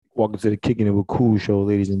Welcome to the Kicking It With Cool show,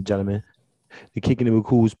 ladies and gentlemen. The Kicking It With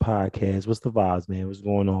Cool's podcast. What's the vibes, man? What's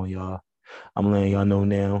going on, y'all? I'm letting y'all know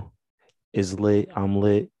now. It's lit. I'm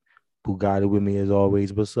lit. Bugatti with me as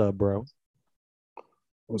always. What's up, bro?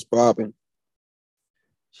 What's popping?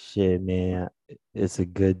 Shit, man. It's a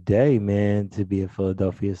good day, man, to be a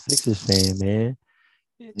Philadelphia Sixers fan, man.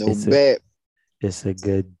 No It's a bet. it's a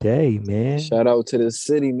good day, man. Shout out to the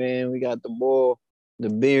city, man. We got the ball,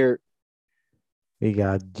 the beard. We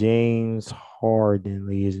got James Harden,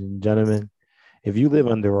 ladies and gentlemen. If you live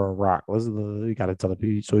under a rock, we gotta tell the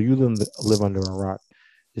people. So you live under a rock.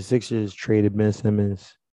 The Sixers traded Ben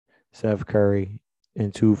Simmons, Seth Curry,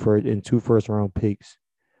 and two first round picks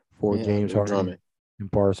for Yeah, James Andre Harden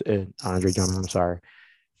Drummond. and Andre Drummond. I'm sorry,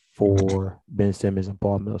 for Ben Simmons and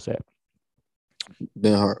Paul Millsap.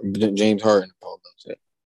 James Harden. Paul Millsap.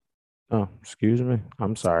 Oh, excuse me.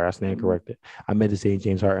 I'm sorry. I stand corrected. I meant to say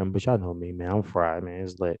James Harden, but y'all know me, man. I'm fried, man.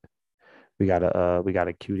 It's lit. We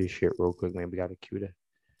gotta cue this shit real quick, man. We gotta cue this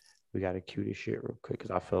shit real quick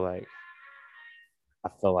because I feel like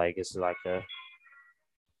it's like a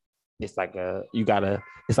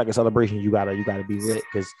celebration. You gotta be lit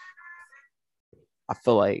because I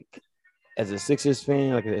feel like as a Sixers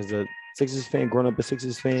fan, like as a Sixers fan, growing up a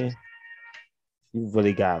Sixers fan, you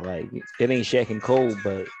really got like it ain't Shaq and Cole,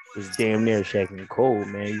 but it's damn near Shaq and Cole,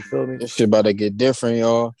 man. You feel me? This shit about to get different,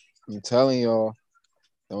 y'all. I'm telling y'all.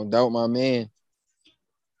 Don't doubt my man.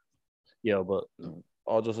 Yo, but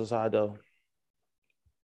all jokes aside though,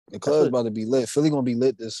 The club's about to be lit. Philly gonna be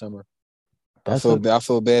lit this summer. I that's feel a bad. I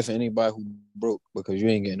feel bad for anybody who broke because you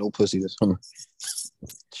ain't getting no pussy this summer.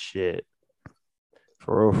 shit.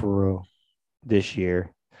 For real. This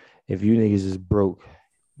year, if you niggas is broke,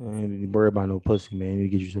 ain't worry about no pussy, man. You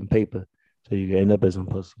get you some paper so you can end up as some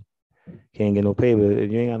pussy. Can't get no paper. If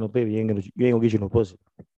you ain't got no paper, you ain't gonna get you no pussy.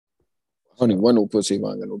 I don't even want no pussy if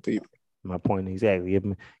I ain't got no people. My point exactly.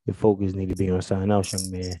 Your focus need to be on something else, young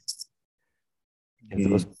man.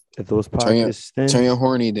 If those pockets Turn thin, your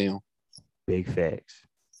horny down. big facts.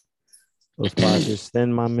 Those pockets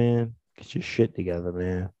thin, my man. Get your shit together,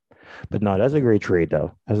 man. But no, that's a great trade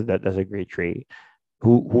though. That's a great trade.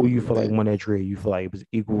 Who you feel like won that trade? You feel like it was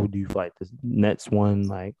equal? Do you feel like the Nets won?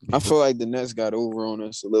 Like I feel like the Nets got over on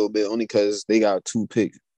us a little bit only because they got 2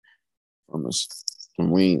 picks from us. And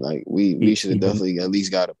we should have definitely at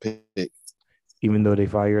least got a pick. Even though they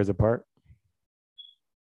 5 years apart?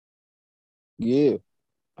 Yeah.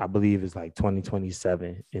 I believe it's like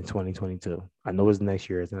 2027 and 2022. I know it's next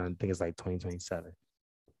year, and I think it's like 2027.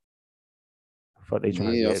 I thought they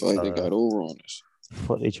trying to get, I feel like they got over on us. I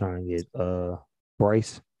thought they trying to get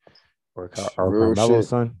Bryce or Real Carmelo's shit.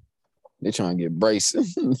 son. They trying to get Bryce.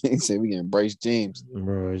 They say we getting Bryce James.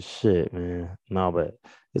 Bro, shit, man. No, but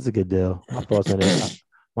it's a good deal. My thoughts on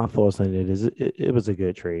it is it was a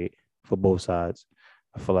good trade for both sides.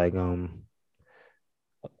 I feel like with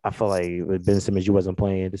Ben Simmons, you wasn't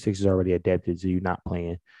playing. The Sixers already adapted to you not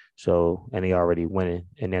playing. So, and they already winning.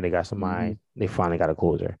 And then they got somebody, they finally got a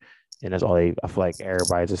closer. And that's all I feel like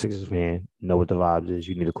everybody as a Sixers fan know what the vibes is.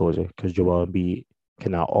 You need a closer because Joel Embiid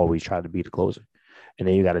cannot always try to be the closer. And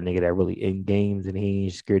then you got a nigga that really in games and he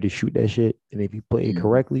ain't scared to shoot that shit. And if you play it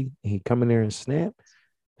correctly and he come in there and snap,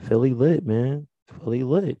 Philly lit, man. Philly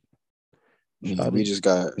lit. Yeah, he just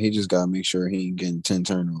got to make sure he ain't getting 10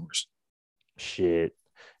 turnovers. Shit.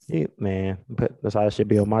 Yeah, man. But that's how it should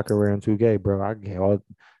be on my career in 2K, bro.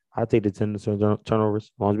 I'll take the 10 turnovers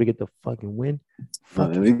as long as we get the fucking win.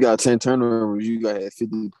 If you got 10 turnovers, you got to have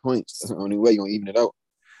 50 points. That's the only way you're going to even it out.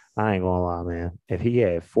 I ain't gonna lie, man. If he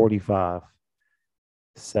had 45,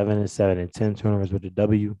 7-7, and 10 turnovers with a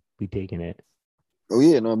W, we taking it. Oh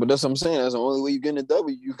yeah, no, but that's what I'm saying. That's the only way you get a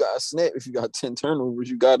W. You got to snap. If you got 10 turnovers,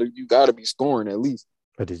 you gotta be scoring at least.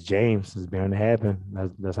 But it's James. It's bound to happen.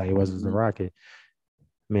 That's how he was as a Rocket.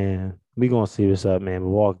 Man, we gonna see what's up, man.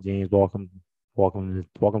 But James, welcome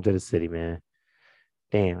to the city, man.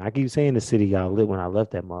 Damn, I keep saying the city got lit when I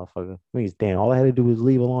left that motherfucker. I mean, damn, all I had to do was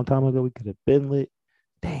leave a long time ago. We could have been lit.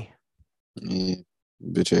 Damn. Yeah,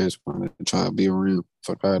 bitch ass want to try to be around.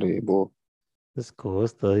 Fuck out of here, boy. It's cool.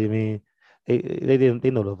 It's still, I mean, they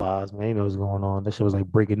know the vibes, man. They know what's going on. That shit was like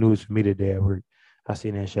breaking news for me today at work. I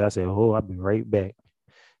seen that shit. I said, oh, I'll be right back.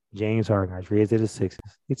 James Harden got traded to the Sixers.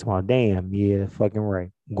 He told me, damn, yeah, fucking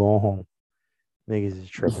right. I'm going home. Niggas is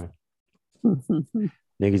tripping.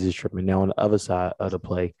 Niggas is tripping. Now on the other side of the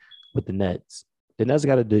play with the Nets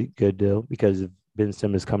got a good deal because if Ben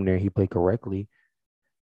Simmons come there and he play correctly,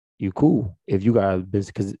 you cool. If you got Ben,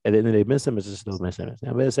 because at the end of the day, Ben Simmons is still Ben Simmons.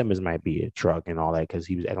 Now Ben Simmons might be a truck and all that because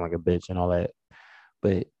he was acting like a bitch and all that,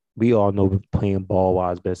 but we all know playing ball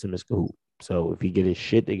wise Ben Simmons cool. So if he get his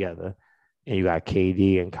shit together and you got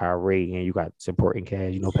KD and Kyrie, and you got supporting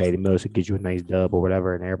cast, Patty Mills to get you a nice dub or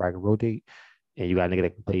whatever, and everybody can rotate, and you got a nigga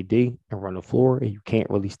that can play D and run the floor, and you can't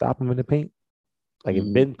really stop him in the paint. Like if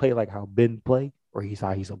Ben play like how Ben play, or he's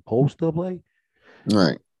how he's supposed to play,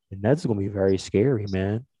 right? And that's gonna be very scary,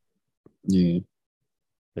 man. Yeah.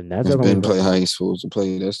 And that's If gonna be Ben play very. how he's supposed to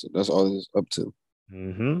play, that's all it's up to.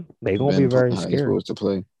 They If gonna be Ben play very how he's scary supposed to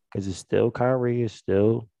play. because it's still Kyrie. It's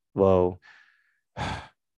still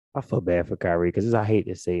I feel bad for Kyrie because I hate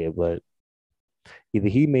to say it, but either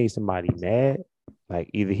he made somebody mad, like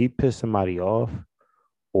either he pissed somebody off,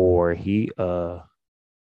 or he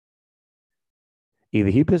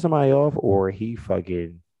pissed somebody off, or he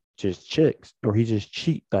fucking just chicks, or he just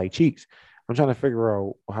cheeks. I'm trying to figure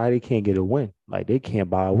out how they can't get a win. Like they can't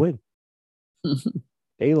buy a win.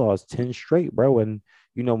 They lost 10 straight, bro. And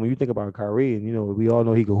when you think about Kyrie, and we all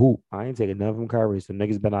know he can hoop. I ain't taking nothing from Kyrie. So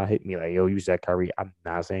niggas been out hit me like, yo, you said Kyrie. I'm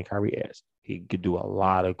not saying Kyrie ass. He could do a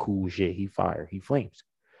lot of cool shit. He fire. He flames.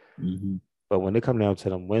 Mm-hmm. But when they come down to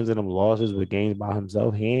them wins and them losses with games by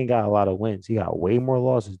himself, he ain't got a lot of wins. He got way more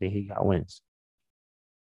losses than he got wins.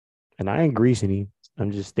 And I ain't greasing him.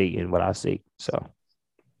 I'm just stating what I see. So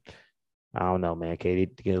I don't know, man.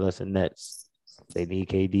 KD to get us a Nets. They need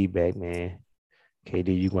KD back, man.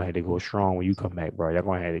 KD, you gonna have to go strong when you come back, bro. Y'all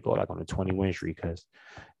gonna have to go like on a 20-win streak because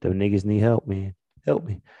them niggas need help, man. Help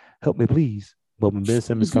me, please. But when Ben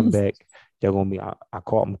Simmons come back, they're gonna be.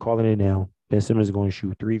 I'm calling it now. Ben Simmons is gonna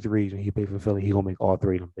shoot 3 threes when he play for Philly. He gonna make all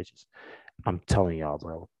 3 of them bitches. I'm telling y'all,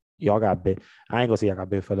 bro. Y'all got Ben. I ain't gonna say y'all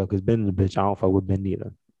got Ben fed up because Ben's a bitch. I don't fuck with Ben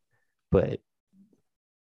neither. But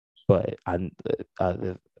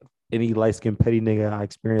any light skinned petty nigga I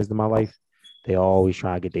experienced in my life, they always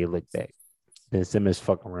try to get their lick back. Ben Simmons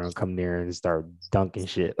fucking around, come there and start dunking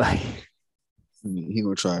shit. Like he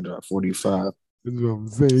gonna try to drop 45. That's what I'm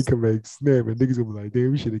saying. He come back snapping. Niggas gonna be like,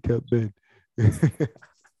 damn, we should have kept Ben.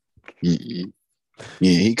 Yeah,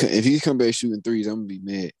 if he come back shooting threes, I'm gonna be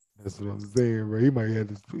mad. That's what I'm saying, bro. He might have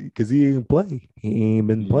to because he ain't play. He ain't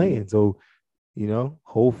been playing. So,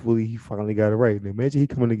 hopefully he finally got it right. And imagine he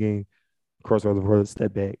come in the game, crossover for a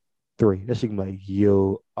step back, 3. That shit can be like,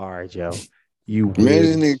 yo, all right, yo. You weird.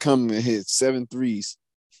 Imagine nigga come and hit 7 threes.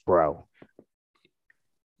 Bro.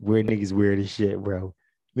 Weird niggas weird as shit, bro.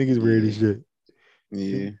 Niggas weird as shit.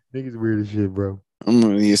 Yeah. Niggas weird as shit, bro.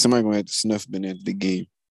 Somebody gonna have to snuff Ben at the game.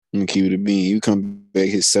 I'm gonna keep it a bean. You come back,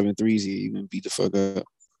 hit 7 threes, yeah, you gonna beat the fuck up.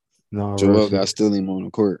 No, Joel got still him on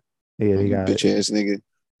the court. Yeah, they got bitch ass nigga.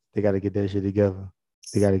 They got to get that shit together.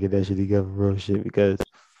 They got to get that shit together, real shit. Because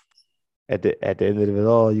at the end of it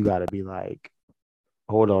all, you got to be like,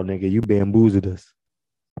 hold on, nigga, you bamboozled us.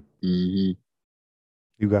 Mm-hmm.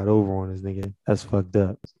 You got over on us, nigga. That's fucked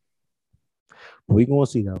up. But we gonna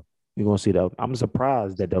see though. I'm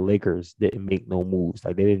surprised that the Lakers didn't make no moves.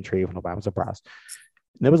 Like they didn't trade for nobody. I'm surprised.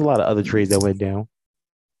 And there was a lot of other trades that went down.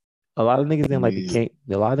 A lot of niggas didn't like the King.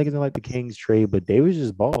 A lot of niggas didn't like the Kings trade, but they was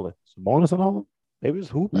just balling. Bonus and all. They was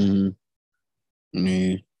hooping. Mm-hmm.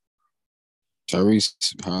 Yeah.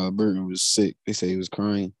 Tyrese Halliburton was sick. They say he was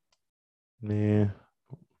crying. Man.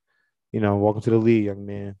 Welcome to the league, young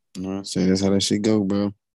man. I say that's how that shit go,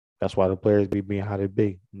 bro. That's why the players be being how they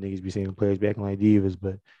be. Niggas be seeing the players be acting like divas,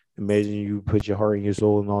 but imagine you put your heart and your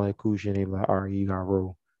soul and all that cool shit and they like, all right, you got to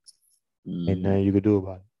roll. Ain't nothing you could do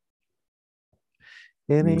about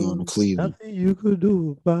it. It ain't nothing you could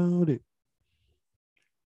do about it.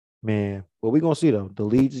 Man, well, we going to see, though. The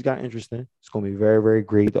league just got interesting. It's going to be very, very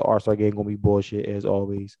great. The All-Star game going to be bullshit, as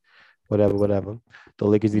always. Whatever. The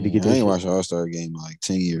Lakers need to get I ain't watched the All-Star game in like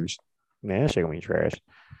 10 years. Man, that shit going to be trash.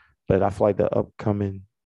 But I feel like the upcoming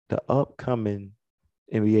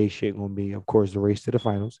NBA shit going to be, of course, the race to the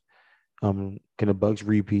finals. Can the Bucks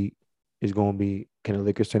repeat? Is going to be, can the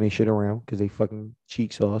Lakers turn their shit around? Because they fucking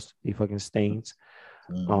cheek sauce. They fucking stains.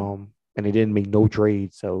 And they didn't make no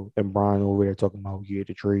trades. So, and Brian over there talking about, yeah,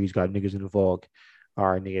 the trades got niggas in the fog. All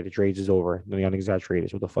right, nigga, the trades is over. None of y'all niggas got traded.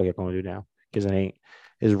 So what the fuck y'all going to do now? Because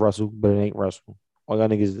it's Russell, but it ain't Russell. All y'all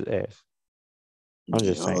niggas is ass. I'm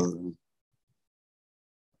just saying.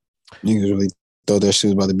 Niggas really thought that shit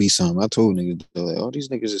was about to be something. I told niggas, like, all these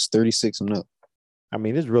niggas is 36 and up. I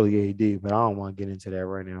mean, it's really AD, but I don't want to get into that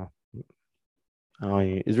right now.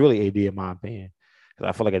 It's really AD in my opinion. Because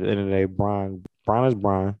I feel like at the end of the day, Brian is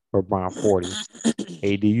Brian, or Brian 40.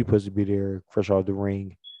 AD, you supposed to be there fresh off the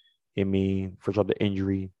ring. Fresh off the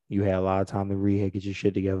injury. You had a lot of time to rehab, get your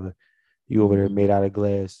shit together. You over there made out of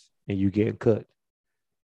glass, and you getting cooked.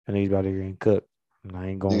 And he's about to get cooked. And I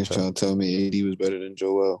ain't going to. Niggas trying to tell me AD was better than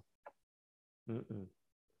Joel.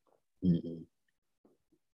 Niggas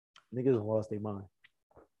lost their mind.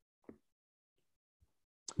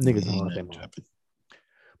 Niggas lost their mind.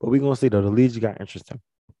 But we're gonna see though, the league got interesting.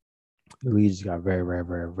 The league just got very, very,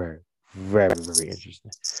 very, very, very, very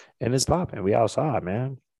interesting. And it's popping. We outside,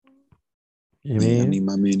 man. You know what I Yeah, I mean? need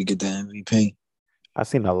my man to get the MVP. I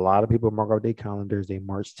seen a lot of people mark out their calendars, they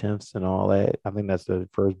March 10th and all that. I think that's the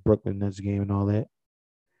first Brooklyn Nets game and all that.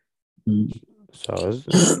 Mm. So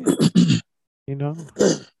it's you know,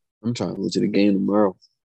 I'm trying to go to the game tomorrow.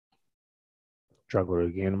 try to go to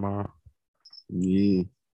the game tomorrow. Yeah.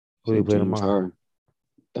 Who they play James tomorrow? Harden.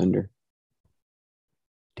 Thunder.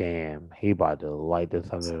 Damn, he about to light the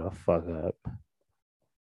Thunder the fuck up.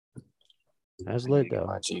 That's I lit gotta get though.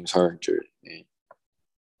 my James Harden jersey, man.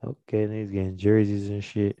 Okay, and he's getting jerseys and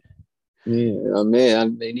shit. Yeah,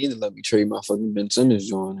 man, they need to let me trade my fucking Ben Simmons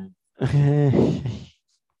joint. I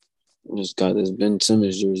I just got this Ben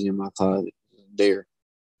Simmons jersey in my closet. There.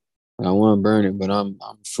 I want to burn it, but I'm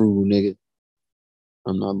a frugal nigga.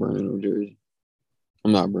 I'm not burning no jersey.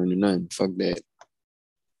 I'm not burning nothing. Fuck that.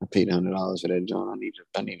 I paid $100 for that joint.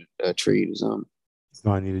 I need a trade or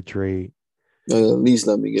something. need a trade. At least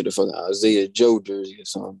let me get a fucking Isaiah Joe jersey or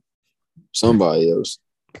something. Somebody else.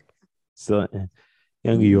 So they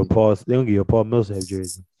don't give you a Paul. They don't give you a Paul Millsap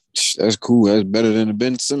jersey. That's cool. That's better than the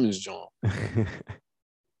Ben Simmons joint.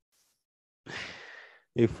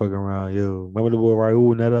 They fucking around, yo. Remember the boy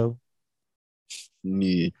Raul Neto?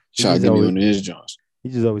 Yeah. Try to get me on his joints. He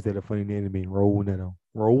just always had a funny name to me, Raul Neto.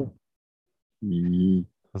 Raul. Mm-hmm.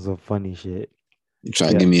 That's some funny shit.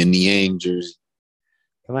 Try to give me a Niang jersey.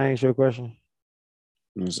 Can I ask you a question?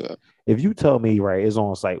 What's up? If you tell me, right, it's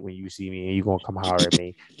on site when you see me and you're going to come holler at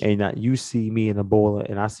me, and not, you see me in the bowling,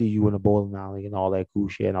 and I see you in the bowling alley and all that cool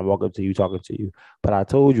shit, and I walk up to you talking to you, but I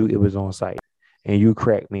told you it was on site, and you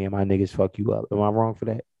crack me and my niggas fuck you up. Am I wrong for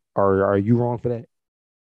that? Or are you wrong for that?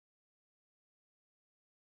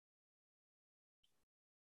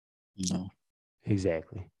 No.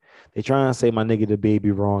 Exactly. They trying to say my nigga the baby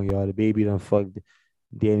wrong, y'all. The baby done fucked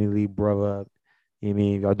Danny Lee brother up. You know what I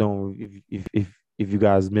mean? Y'all don't if you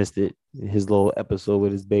guys missed it, his little episode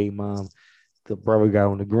with his baby mom, the brother got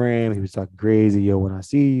on the gram. He was talking crazy. Yo, when I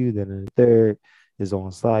see you, then in the third is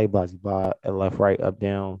on side, blah, blah, blah, left, right, up,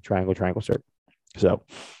 down, triangle, triangle, circle. So,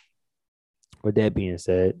 with that being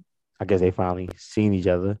said, I guess they finally seen each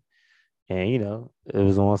other, and it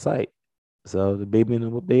was on site. So the baby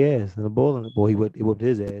and whooped their ass in the bowling. Boy, he whooped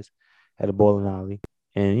his ass at a bowling alley.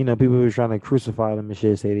 And people were trying to crucify them and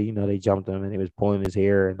shit, say that they jumped him and they was pulling his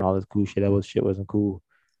hair and all this cool shit. That shit wasn't cool.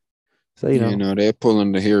 So that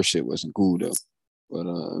pulling the hair shit wasn't cool though. But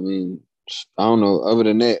I mean, I don't know. Other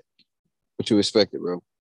than that, what you expected, bro?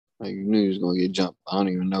 Like you knew you was gonna get jumped. I don't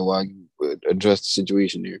even know why you would address the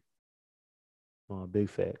situation there. Oh, big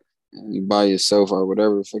fact. You by yourself or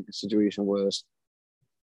whatever the fucking situation was.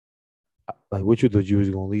 Like, what you thought you was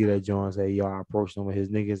gonna leave that John and say, y'all approached him with his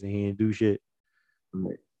niggas and he didn't do shit.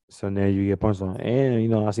 Right. So now you get punched on.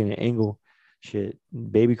 And I seen an angle, shit,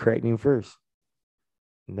 baby cracked him first.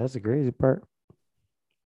 And that's the crazy part.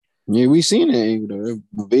 Yeah, we seen that angle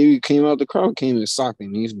though. Baby came out the crowd, came and socked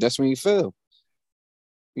him. That's when he fell.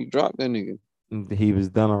 He dropped that nigga. He was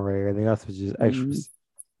done already. Everything else was just extras.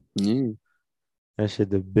 Mm-hmm. That shit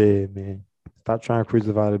the bed, man. Stop trying to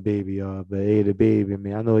crucify the baby, y'all. But hey, the baby,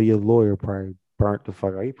 man. I know your lawyer probably burnt the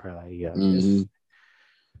fuck out. He probably like, yeah, just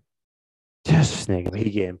this nigga.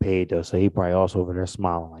 He getting paid though, so he probably also over there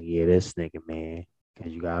smiling like, yeah, this nigga, man,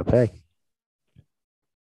 because you gotta pay.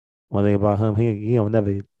 One thing about him, he don't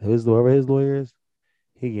never whoever his lawyer is,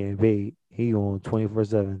 he getting paid. He on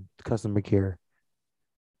 24/7 customer care.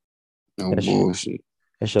 No bullshit.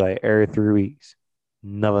 That shit like every 3 weeks.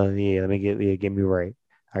 Let me get me right.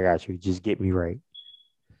 I got you. Just get me right.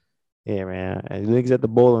 Yeah, man. And niggas at the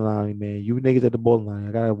bowling alley, man. You niggas at the bowling alley.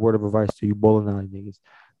 I got a word of advice to you bowling alley niggas.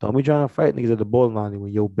 Don't be trying to fight niggas at the bowling alley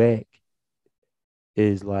when your back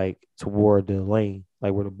is like toward the lane,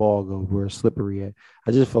 like where the ball goes, where it's slippery at.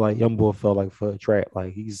 I just feel like young boy felt like for a trap.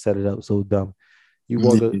 Like he set it up so dumb. You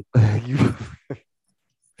walk up, you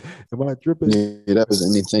am I tripping? Yeah, that was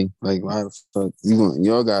anything. Like why the fuck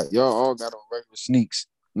y'all all got on regular sneaks.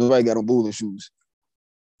 Nobody got on bowling shoes.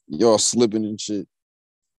 Y'all slipping and shit.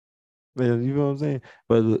 Man, you know what I'm saying?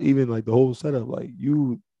 But even like the whole setup, like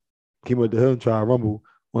you came up the hill and try to rumble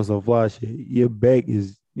on some fly shit. Your back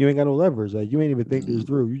is you ain't got no leverage. Like you ain't even think this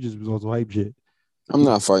through. You just was on some hype shit. I'm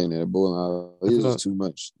not fighting at a bowling alley. It's just too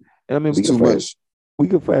much. And I mean, it's too much. We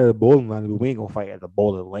can fight at a bowling alley, but we ain't gonna fight at the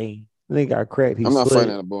bowling lane. They got cracked. I'm not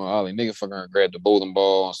fighting at a bowling alley. Nigga fucking grab the bowling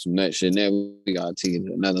ball on some that shit. Now we gotta take it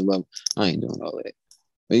to another level. I ain't doing all that.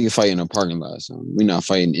 We can fight in a parking lot or something. We're not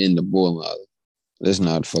fighting in the bowling alley. That's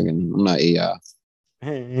not fucking. I'm not AI.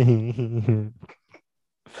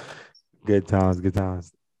 Good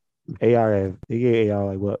times. AI, they gave AI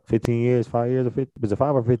like what, 15 years, 5 years or 50? Was it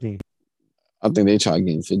 5 or 15? I think they tried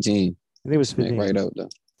getting 15. I think it was Smack 15. right out though.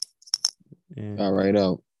 Yeah, Got right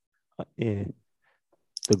out. yeah.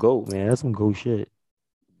 The goat, man. That's some goat shit.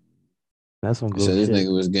 That's some They goat said this shit.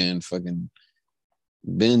 nigga was getting fucking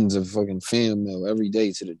bins of fucking fan mail every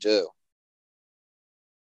day to the jail.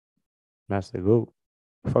 That's the goat.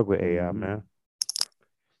 Fuck with AI, Mm-hmm. man.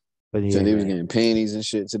 But Said yeah, they was man. getting panties and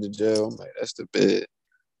shit to the jail. I'm like, that's the bed.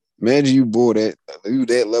 Imagine you bull that you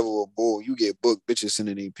that level of bull, you get booked bitches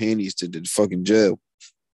sending their panties to the fucking jail.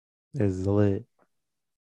 It's lit.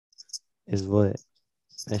 It's lit.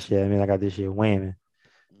 That shit, I mean, I got this shit whamming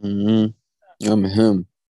I'm him.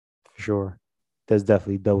 for sure. That's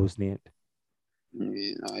definitely double stamped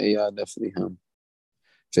Yeah, no, AI definitely him.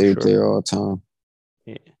 for Favorite sure. player all time.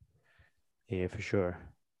 Yeah, yeah, for sure.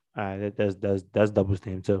 That's double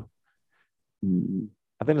stamped too. Mm-hmm.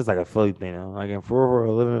 I think it's like a Philly thing though. Like in for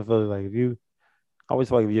living in Philly, like if you I always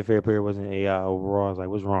feel like if your favorite player wasn't AI overall, it's like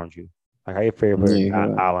what's wrong with you? Like how your favorite player Yeah,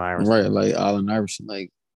 not Allen Iverson. right. Like Allen Iverson.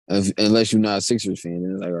 Like, unless you're not a Sixers fan,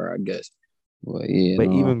 then it's like, all right, I guess. But yeah, But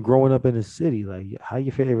no. even growing up in the city, like how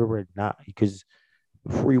your favorite player not? Because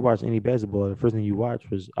before you watch any basketball, the first thing you watch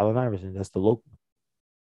was Allen Iverson. That's the local.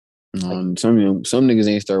 Like Some niggas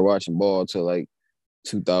ain't start watching ball till like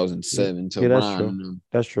yeah, 2007 till yeah, that's Bron true. and them.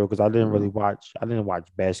 That's true. Because I didn't really Uh, watch. I didn't watch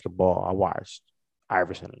basketball. I watched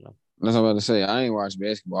Iverson and them. that's what I'm about to say. I ain't watch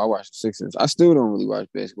basketball. I watch the Sixers. I still don't really watch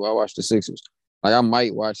basketball. I watch the Sixers. Like I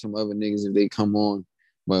might watch some other niggas if they come on,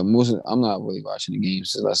 but I'm not really watching the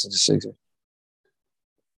games unless it's the Sixers.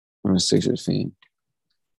 I'm a Sixers fan.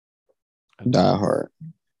 Die hard.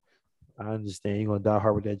 I understand. You're gonna die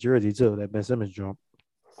hard with that jersey too. That Ben Simmons jump.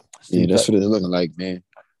 Yeah, Sleep that's tight. what it's looking like, man.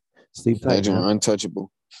 Sleep That tight, joint man.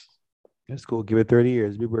 untouchable. That's cool. Give it 30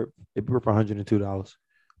 years. It'd be worth $102.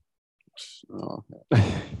 Oh,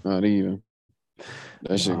 not even.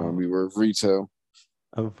 That shit gonna No, be worth retail.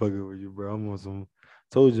 I'm fucking with you, bro. I'm on some.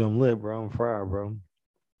 Told you I'm lit, bro. I'm fried, bro.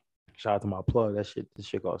 Shout out to my plug. This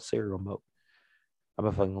shit called cereal milk. I've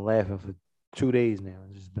been fucking laughing for 2 days now.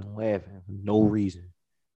 Just been laughing for no reason.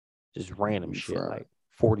 Just random You shit fried. like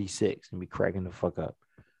 46 and be cracking the fuck up.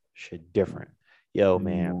 Shit different. Yo,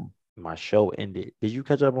 man, Mm, my show ended. Did you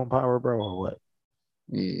catch up on Power, bro, or what?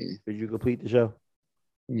 yeah, Did you complete the show?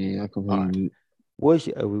 yeah, I All right.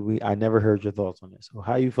 completely. I never heard your thoughts on this. So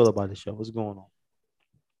how you feel about the show? What's going on?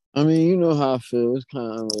 I mean, you know how I feel. It's kind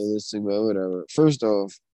of unrealistic, but whatever. First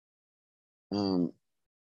off, um,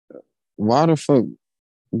 why the fuck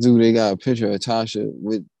do they got a picture of Tasha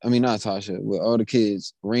with? I mean, not Tasha with all the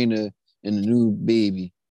kids, Raina and the new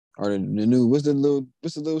baby, or the new what's the little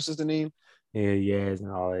sister name? Yeah, yes,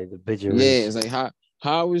 and all that. The picture Yeah, was it's like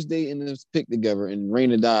how was they in this pic together and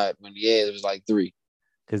Raina died when it was like 3.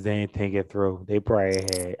 because they didn't think it through. They probably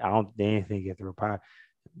had. I don't. They didn't think it through. Probably,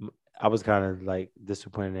 I was kind of like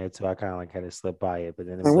disappointed in that too. I kind of like had to slip by it, but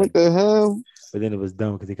then it Like was what like, the hell? but then it was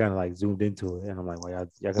dumb because they kind of like zoomed into it, and I'm like, well,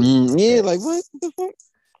 y'all could have just did Yeah, that. like what the fuck?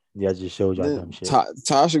 Y'all just showed y'all dumb Then shit.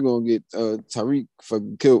 Tasha gonna get Tariq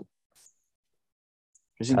fucking killed.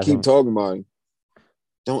 And she keep Tasha, talking about him.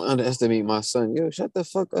 Don't underestimate my son. Yo, shut the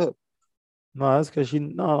fuck up. no, that's because she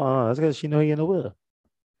no, that's because she know he in the will.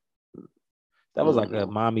 That I was like don't a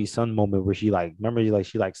know. mommy son moment where she like remember you like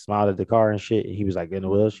she like smiled at the car and shit. And he was like in the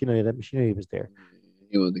will. She knew he was there.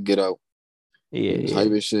 He wanted to get out. Yeah, He was yeah.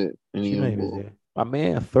 hype as shit. And he She knew young he was boy. there. My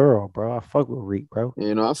man thorough, bro. I fuck with Reek, bro.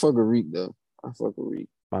 You know, I fuck with Reek though. I fuck with Reek.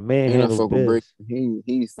 My man And I handles fuck with Brady. biz.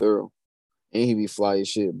 He's thorough. And he be fly as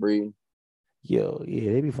shit, Brady. Yo,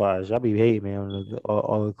 yeah, they be fine. I be hating, man, on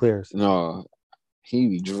all the clears. No, he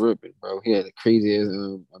be dripping, bro. He had a crazy ass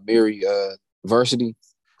Mary varsity.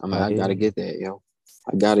 I'm like, Oh I gotta yeah. get that, yo.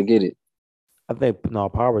 I gotta get it. I think no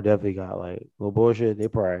Power definitely got like little bullshit. They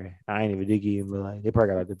probably I ain't even digging, but like they probably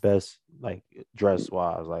got like the best like dress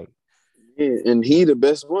wise. Like Yeah, and he the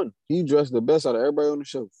best one. He dressed the best out of everybody on the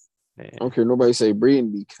show. I don't man, care nobody say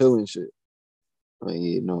Braden be killing shit. Like,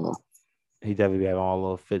 yeah, no. he definitely be having all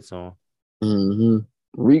little fits on. Mm-hmm.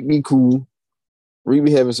 Reek be cool. Reek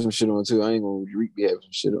be having some shit on too. I ain't gonna Reek be having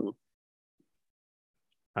some shit on.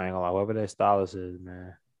 I ain't gonna lie, whatever that stylist is,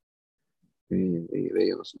 man. Yeah,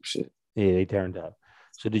 they on some shit. Yeah, they turned up.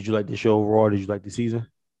 So did you like the show overall? Did you like the season?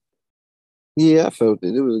 Yeah, I felt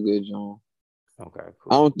it. It was a good joint. Okay, I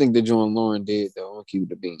cool. don't think the joint Lauren did though. I'll keep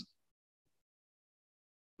the bean.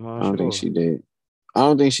 Well, I don't think sure. she did. I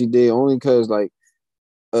don't think she did only because like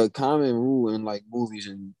a common rule in like movies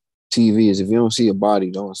and TV is if you don't see a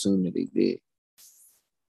body, don't assume that they did.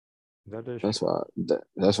 That is That's true. why.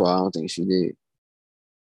 That's why I don't think she did.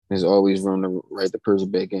 There's always room to write the person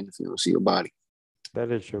back in if you don't see a body.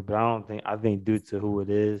 That is true. But I don't think I think due to who it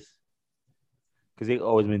is, Cause they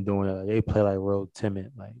always been doing it. They play like real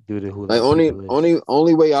timid, like due to who Like like people is.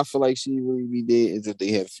 only way I feel like she really be dead is if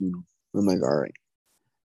they have funeral. I'm like, all right.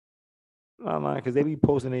 Nah, cause they be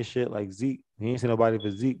posting their shit like Zeke. He ain't seen nobody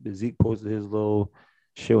for Zeke, but Zeke posted his little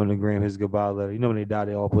shit on the gram, his goodbye letter. You know when they die,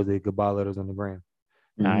 they all put their goodbye letters on the gram.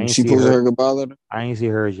 Now I ain't She see posted her. her goodbye letter. I ain't see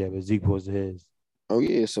hers yet, but Zeke posted his. Oh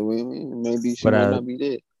yeah, so maybe she But might I not be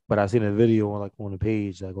dead. but I seen a video on like on the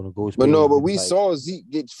page, like on the ghost But page. no, And but it was we like saw Zeke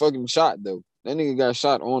get fucking shot though. That nigga got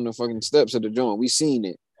shot on the fucking steps of the joint. We seen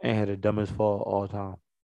it. and had the dumbest fall all time.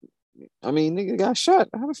 I mean, nigga got shot.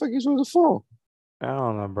 How the fuck you supposed to fall? I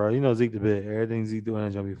don't know, bro. You know Zeke the bit. Everything Zeke doing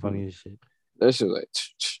is gonna be funny as shit. That shit like,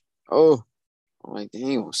 oh, I'm like,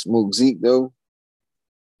 damn, smoke Zeke though.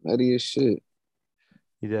 That is shit.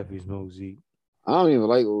 He definitely smoked Zeke. I don't even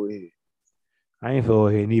like old head. I ain't feel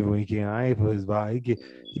hit neither when he came. I ain't feel his vibe.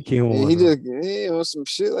 He came on And one he though. just on some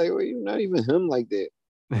shit like, well, you not even him like that.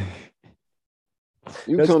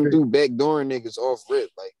 You That's come crazy. through backdooring niggas off rip.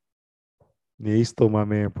 Like, Yeah, he stole my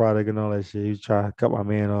man product and all that shit. He was trying to cut my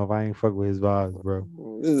man off. I ain't fuck with his vibes, bro.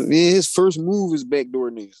 his first move is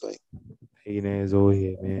backdoor niggas. Like, Hating ass over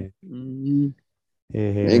here, man. Yeah,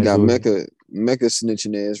 they hating ass got over here. Mecca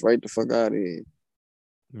snitching ass right the fuck out of here.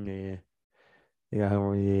 Yeah.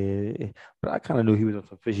 Yeah, yeah. But I kind of knew he was on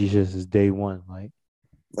some fishy shit since day one. Like,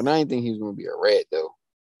 But I didn't think he was gonna be a rat though.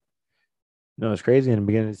 no, it's crazy. In the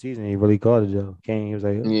beginning of the season, he really called it, though. Kane, he was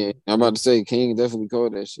like, Yeah, I'm about to say King definitely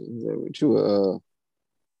called that shit. He's like, what you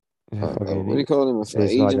fucking, what do you call him? he said A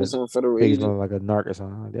he smelled agent like or something? Federal he agent? smelled like a narc or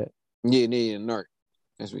something like that. Yeah, narc.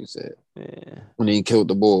 That's what he said. Yeah. When he killed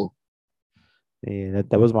the bull. Yeah,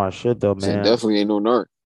 that was my shit, though, He said man. definitely ain't no narc.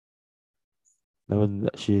 That was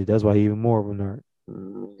shit. That's why he even more of a narc.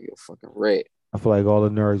 You a fucking rat. I feel like all the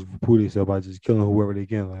nerds poo themselves by just killing whoever they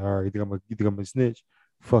can. Like, all right, you think I'm a snitch?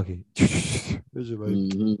 Fuck it. It's just like,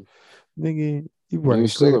 Mm-hmm. nigga, you You right,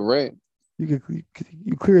 still clear. a rat.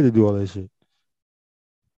 You clear to do all that shit.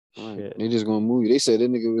 Right. Shit. They just gonna move you. They said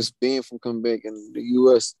that nigga was banned from coming back in the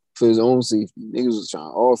US for his own safety. Niggas was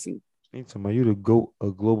trying to off him. Ain't talking about you the goat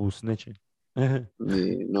of global snitching. Mm-hmm.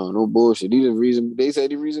 Yeah, no bullshit. These are the reason they say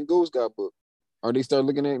the reason Ghost got booked. Or they start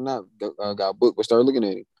looking at it, not got booked, but start looking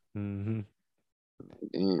at it.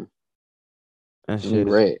 Damn, That he shit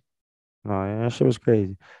is rat. no, yeah, that shit was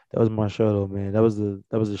crazy. That was my show though, man. That was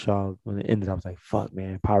the show when it ended. I was like, fuck,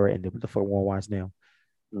 man, Power ended. What the fuck I want to watch now?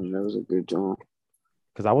 That was a good job.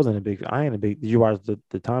 Because I ain't a big. Did you watch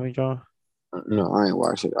the Tommy John? No, I ain't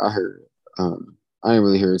watched it. I heard. I ain't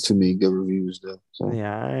really heard too many good reviews though, so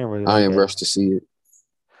Yeah, I ain't really I like ain't that. rushed to see it.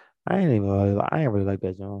 I ain't really like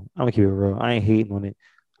that John. I'm gonna keep it real. I ain't hating on it.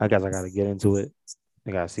 I guess I gotta get into it.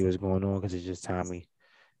 I gotta see what's going on because it's just Tommy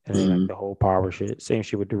and then like Mm-hmm. the whole power shit. Same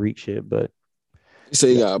shit with the Reek shit, but You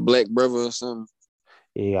say you yeah, got a black brother or something?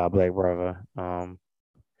 he got Black Brother.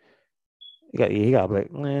 He got Black.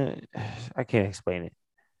 I can't explain it,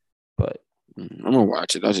 but I'm gonna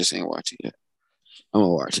watch it. I just ain't watch it yet. I'm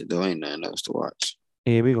gonna watch it though. Ain't nothing else to watch.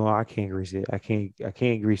 yeah, we going. I can't grease it. I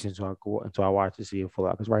can't grease it until I watch to see it full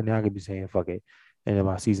out. Because right now I could be saying fuck it, and then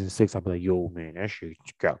by season 6 I'll be like, yo man, that shit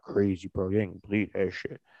got crazy, bro. You ain't believe that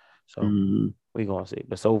shit. So Mm-hmm. we gonna see.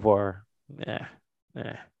 But so far, nah.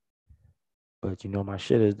 But you know my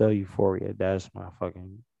shit is though Euphoria. That's my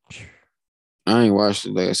fucking. I ain't watched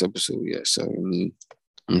the last episode yet, so I mean,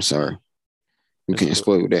 I'm sorry. You It's can't cool.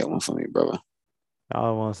 spoil that one for me, brother. All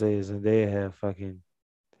I want to say is Zendaya had fucking.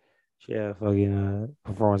 She had fucking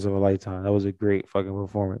performance of a lifetime. That was a great fucking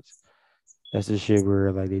performance. That's the shit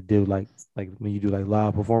where like they do like when you do like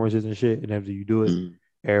live performances and shit, and after you do it, Mm.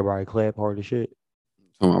 everybody clap hard as shit.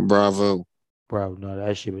 Talking about Bravo. Bro, no,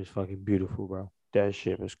 that shit was fucking beautiful, bro. That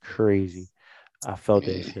shit was crazy. I felt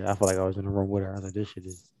that Yeah, shit. I felt like I was in the room with her. I was like, this shit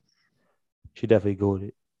is. She definitely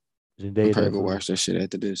goaded. I'm Zendaya probably gonna definitely. watch that shit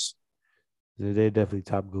after this. Zendaya definitely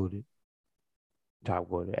top goaded. Top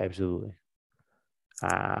goaded, absolutely.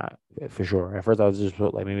 Uh, for sure. At first, I was just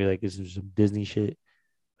like maybe like this is some Disney shit,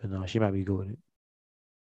 but no, she might be goaded.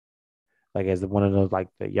 Like as the one of those like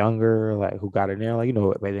the younger like who got it now, like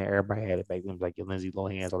back then everybody had it back then, like your Lindsay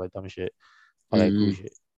Lohan's, all that dumb shit, all that cool Mm-hmm.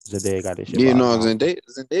 shit. Zendaya got this shit Yeah, by a no, mile.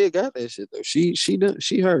 Zendaya got that shit though. She done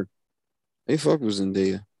she her. They fuck with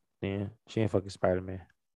Zendaya. Yeah, she ain't fucking Spider Man.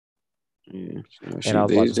 Yeah, And I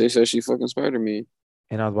was watching, they said she fucking Spider Man.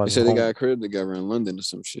 and I was They watching said they got Home. a crib together in London or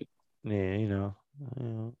some shit. Yeah,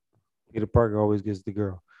 Peter Parker always gets the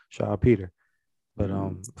girl. Shout out Peter. But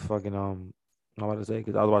Mm-hmm. fucking I'm about to say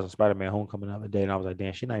because I was watching Spider Man Homecoming the other day, and I was like,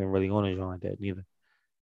 damn, she not even really on a joint like that neither.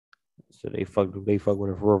 So they fuck with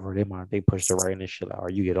her forever. They pushed her right in this shit like, or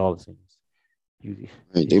you get all the scenes. You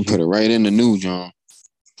Right, they it's put you it right in the new John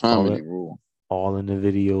all comedy it rule. all in the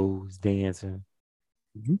videos, dancing.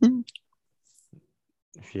 Mhm.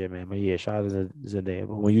 Shit, man. But yeah, shout out to Zendaya.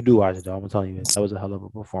 But when you do watch it, though, I'm telling you, that was a hell of a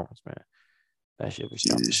performance, man. That shit was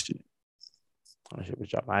Shit, jumping. shit. That shit was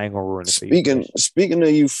jumping. I ain't gonna ruin it for you. Speaking speaking of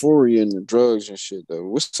euphoria and the drugs and shit though,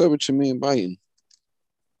 what's up with your man Biden?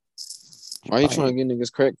 Why you trying to get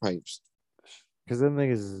niggas crack pipes? Because them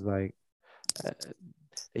niggas is like, uh,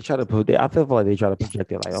 they try to put. I feel like they try to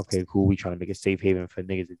project it like, okay, cool, we trying to make a safe haven for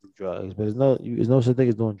niggas to do drugs, but there's no such thing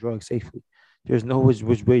as doing drugs safely. There's no which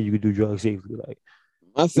way you can do drugs safely. Like,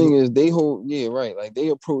 My you thing is they hold right. Like they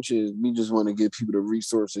approach is we just want to give people the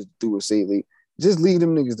resources to do it safely. Just leave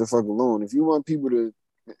them niggas the fuck alone. If you want people to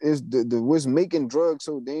is the what's making drugs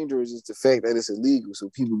so dangerous is the fact that it's illegal. So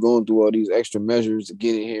people going through all these extra measures to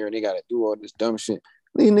get in here and they gotta do all this dumb shit.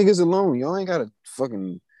 Leave niggas alone. Y'all ain't gotta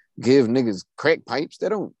fucking give niggas crack pipes. That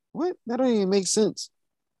don't even make sense.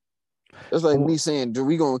 That's like me saying,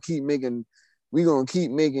 we gonna keep making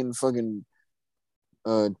fucking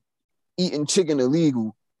uh eating chicken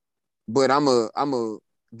illegal, but I'm a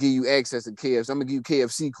give you access to KFC. I'm gonna give you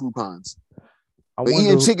KFC coupons. I But eating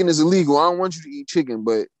wonder, chicken is illegal. I don't want you to eat chicken,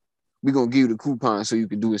 but we're gonna give you the coupon so you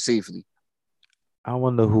can do it safely. I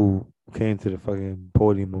wonder who came to the fucking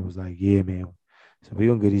podium and was like, yeah, man. So we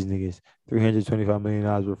gonna get these niggas $325 million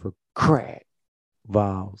worth of crack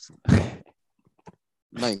vials.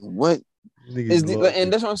 Like what?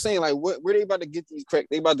 And that's what I'm saying. Like, where they about to get these crack?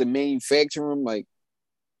 They about to manufacture them. Like,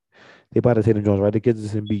 they about to take them Jones right to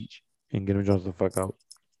Kensington Beach and get them Jones the fuck out.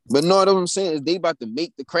 but no, that's what I'm saying is they about to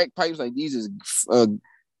make the crack pipes. Like these is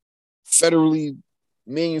federally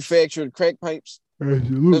manufactured crack pipes.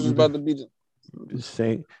 Absolutely. This is about to be the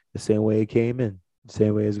same way it came in, the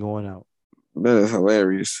same way it's going out. That is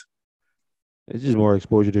hilarious. It's just more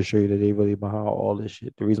exposure to show you that they really behind all this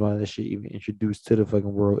shit. The reason why that shit even introduced to the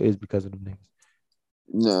fucking world is because of them niggas.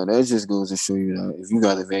 No, that just goes to show you that if you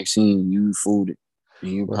got a vaccine, you fooled it,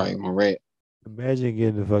 and you probably gonna rat. Imagine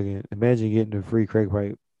getting the free crack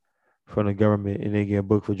pipe from the government and then getting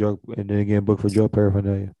booked for drug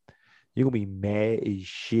paraphernalia. You're gonna be mad as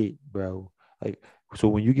shit, bro. Like, so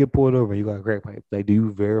when you get pulled over, you got a crack pipe. Like, do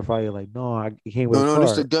you verify it? Like, no, I can't with a No,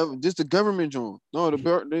 card. this the government joint. No,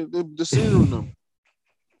 the serial number.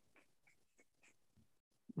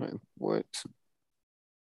 Like what?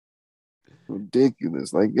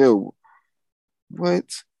 Ridiculous. Like yo, what?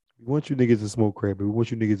 We want you niggas to smoke crack, but we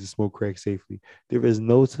want you niggas to smoke crack safely. There is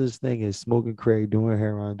no such thing as smoking crack, doing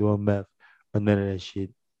heroin, doing meth, or none of that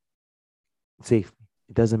shit safely.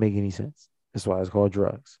 It doesn't make any sense. That's why it's called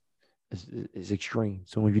drugs. It's extreme.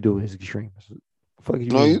 So when you do it, it's extreme. Fuck you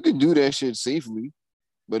No, mean? you can do that shit safely,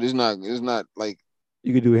 but it's not. It's not like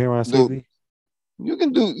You can do heroin safely? You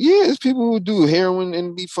can do. Yeah, it's people who do heroin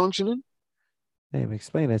and be functioning. Damn,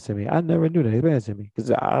 explain that to me. I never knew that. Explain that to me. Because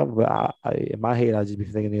in my head, I just be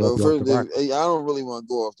thinking they'll Well, be off the first, rock. I don't really want to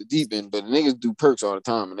go off the deep end, but niggas do perks all the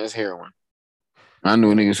time, and that's heroin. I know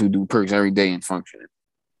niggas who do perks every day and functioning.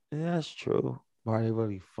 Yeah, that's true. Why are they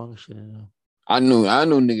really functioning? I know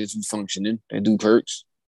niggas who functioning and do perks.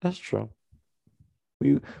 That's true.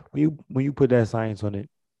 When you put that science on it,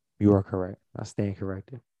 you are correct. I stand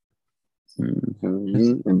corrected.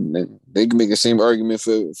 Mm-hmm. And they can make the same argument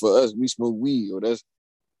for us. We smoke weed, or that's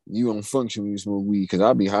you don't function when you smoke weed. Because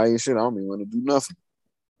I'll be high as shit. I don't even want to do nothing.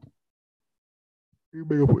 You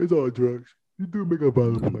make a, it's all drugs. You do make a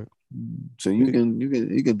valid point. So you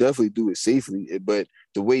can definitely do it safely, but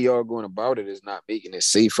the way y'all going about it is not making it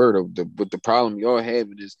safer. But the problem y'all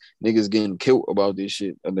having is niggas getting killed about this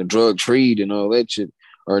shit, and the drug trade and all that shit,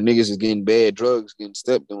 or niggas is getting bad drugs, getting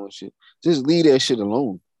stepped on shit. Just leave that shit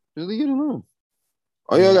alone. Just leave it alone.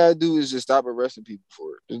 All y'all gotta do is just stop arresting people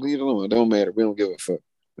for it. Just leave it alone. It don't matter. We don't give a fuck.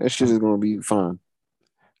 That shit is gonna be fine.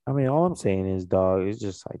 I mean, all I'm saying is, dog, it's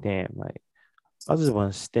just like, damn, like, I just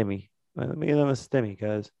want a stimmy. Like, let me get another stimmy,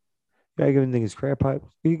 cuz. You gotta give niggas crab pipes.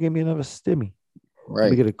 You give me another stimmy. Right.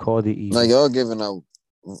 Let me get a call to evil. Like y'all giving out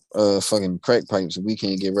fucking crack pipes and we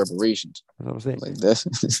can't get reparations. You know what I'm saying? Like that's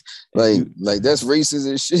like that's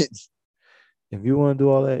racist as shit. If you want to do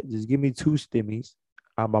all that, just give me 2 stimmies.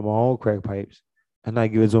 I'll buy my own crack pipes and I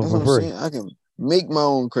give it to them for free. I can make my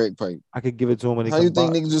own crack pipe. I could give it to them when they come. How you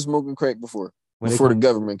think niggas just smoking crack before the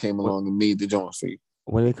government came along and made the joint for you?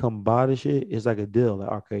 When they come buy the shit, it's like a deal.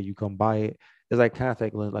 Like, okay, you come buy it. It's like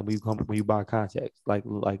contact lens. Like when you buy contacts. Fuck,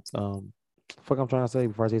 I'm trying to say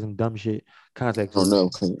before I say some dumb shit. Contact. Oh no,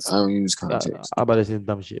 I don't use contacts. I'm about to say some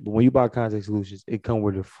dumb shit. But when you buy contact solutions, it come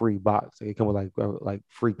with a free box. Like, it come with like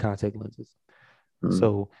free contact lenses. Mm-hmm.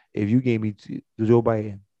 So if you gave me Joe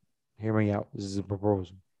Biden, hear me out. This is a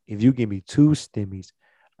proposal. If you give me 2 stimmies,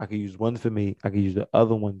 I could use one for me. I could use the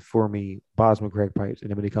other one for me, buy some crack pipes. And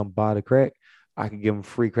then when they come buy the crack, I could give them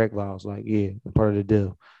free crack vials. Like, yeah, part of the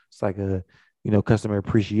deal. It's like a, customer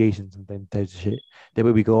appreciation, some types of shit. That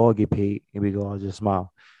way we can all get paid and we can all just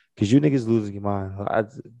smile. Cause you niggas losing your mind.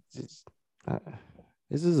 Just, I,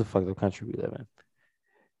 this is a fucked up country we live in.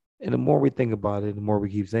 And the more we think about it, the more we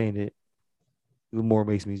keep saying it, the more it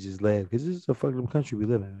makes me just laugh. Cause this is a fucked up country we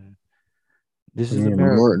live in, man. This is Yeah,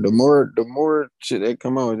 America. the more shit that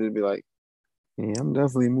come out, it'd be like, yeah, I'm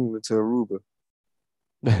definitely moving to Aruba.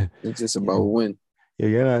 It's just about Yeah. when. Yeah,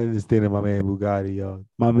 you're not understanding my man Bugatti, y'all.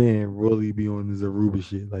 My man really be on this Aruba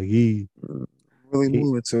shit. Like Really he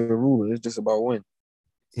moving to Aruba. It's just about when.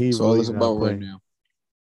 he That's all really it's not about right playing. now.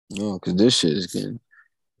 No, because this shit is getting,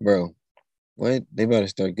 bro. What they better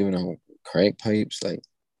start giving out crack pipes? Like,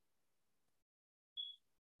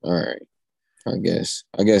 all right, I guess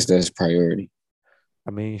that's priority.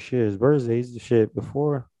 I mean, shit, his birthdays the shit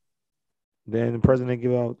before. Then the president get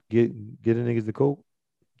the niggas the coke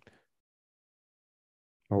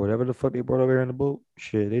or whatever the fuck they brought over here in the boat.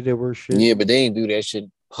 Shit, they did worse shit. Yeah, but they ain't do that shit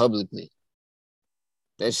publicly.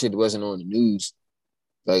 That shit wasn't on the news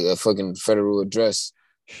like a fucking federal address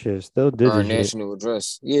Shit, still did or a the shit. national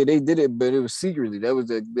address. Yeah, they did it, but it was secretly. That was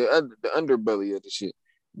the underbelly of the shit.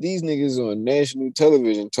 These niggas on national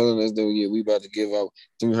television telling us that yeah, we about to give out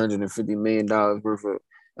 $350 million worth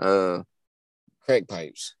of crack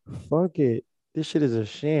pipes. Fuck it. This shit is a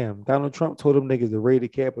sham. Donald Trump told them niggas to raid the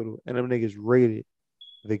Capitol, and them niggas raided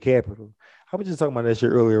the Capitol. I was just talking about that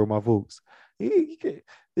shit earlier with my folks.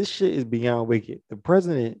 This shit is beyond wicked. The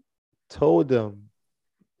president told them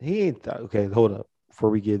he ain't okay. Hold up, before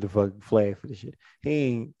we get the fucking flag for this shit, he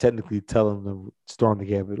ain't technically telling them to storm the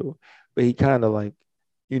Capitol, but he kind of like,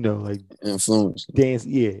 like Influence. danced.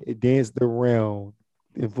 Yeah, it danced around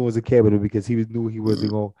influence the Capitol because he knew he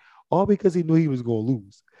wasn't going, all because he knew he was going to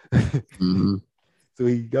lose. Mm-hmm. So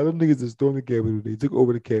he got them niggas to storm the Capitol. They took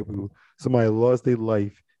over the Capitol. Somebody lost their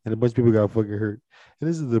life, and a bunch of people got fucking hurt. And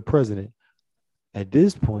this is the president. At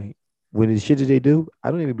this point, when the shit that they do,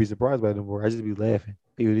 I don't even be surprised by it anymore. I just be laughing.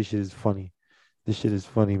 Yo, this shit is funny. This shit is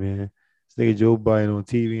funny, man. This nigga Joe Biden on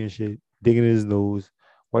TV and shit, digging his nose,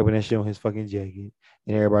 wiping that shit on his fucking jacket,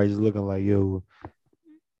 and everybody just looking like, yo,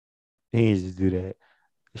 he ain't just do that.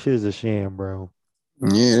 This shit is a sham, bro.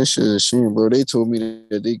 Yeah, that shit is a shame, bro. They told me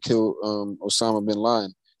that they killed Osama bin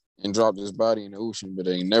Laden and dropped his body in the ocean, but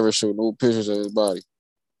they never showed no pictures of his body.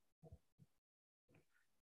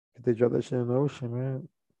 If they drop that shit in the ocean, man.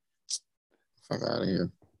 Fuck out of here.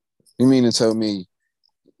 You mean to tell me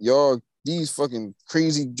y'all these fucking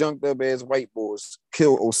crazy junked up ass white boys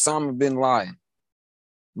killed Osama bin Laden?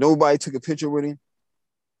 Nobody took a picture with him.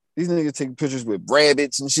 These niggas take pictures with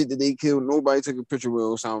rabbits and shit that they killed. Nobody took a picture with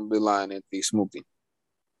Osama bin Laden and they smoked him.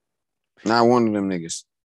 Not one of them niggas.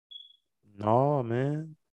 No,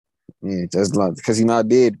 man. Yeah, that's like because he not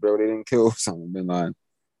dead, bro. They didn't kill Osama bin Laden.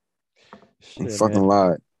 They Shit, fucking man.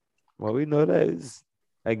 lied. Well, we know that is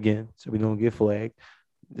again, so we don't get flagged.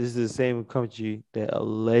 This is the same country that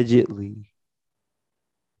allegedly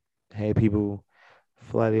had people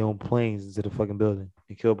fly their own planes into the fucking building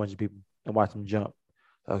and kill a bunch of people and watch them jump.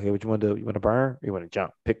 Okay, what you want to do? You want to burn? Or you want to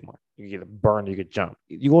jump? Pick one. You get a burn, you get jump.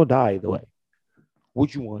 You're gonna die either way.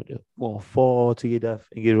 What you want to do? You want to fall to your death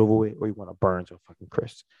and get it over with, or you want to burn to a fucking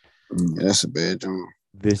crisp? Yeah, that's a bad joint.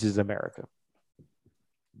 This is America.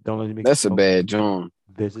 Don't let me. That's a Don't. bad joint.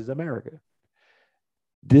 This is America.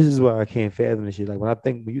 This is why I can't fathom this shit. Like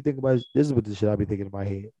when you think about it, this is what the shit I be thinking in my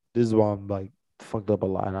head. This is why I'm like fucked up a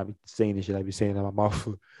lot, and I be saying this shit. I be saying in my mouth,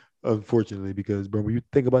 unfortunately, because bro, when you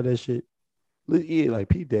think about that shit, yeah, like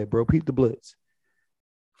peep that, bro, peep the blitz.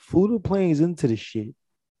 Flew the planes into the shit.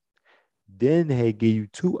 Then they gave you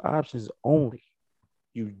two options only: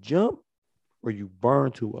 you jump or you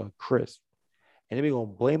burn to a crisp. And then we gonna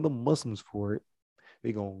blame the Muslims for it.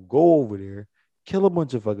 They gonna go over there, kill a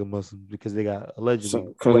bunch of fucking Muslims because they got allegedly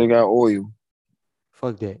Because they got oil.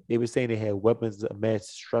 fuck that. They were saying they had weapons of mass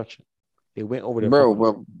destruction. They went over there Bro,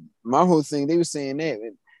 fucking. but my whole thing, they were saying that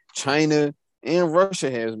China and Russia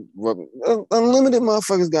has weapons. Unlimited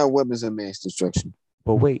motherfuckers got weapons of mass destruction.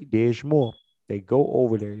 But wait, there's more. They go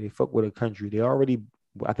over there. They fuck with a country. They already,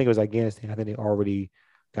 I think it was Afghanistan. I think they already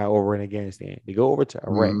got over in Afghanistan. They go over to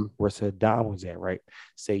Iraq, Mm-hmm. where Saddam was at, right?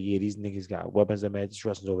 Say, yeah, these niggas got weapons of mass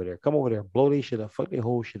destruction over there. Come over there, blow their shit up, fuck their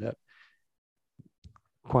whole shit up.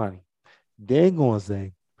 Kwani. Then gonna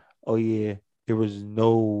say, oh yeah, there was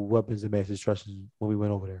no weapons of mass destruction when we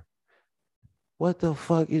went over there. What the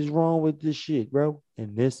fuck is wrong with this shit, bro?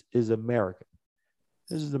 And this is America.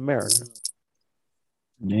 This is America.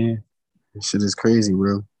 Yeah. This shit is crazy,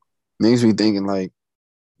 bro. Makes me thinking like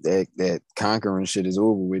that conquering shit is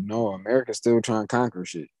over with. No, America's still trying to conquer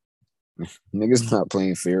shit. Niggas not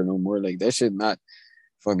playing fair no more. Like that shit not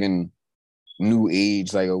fucking new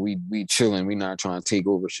age. Like, oh, we chilling. We not trying to take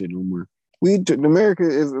over shit no more. America.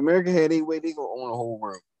 If America had a way, they gonna own the whole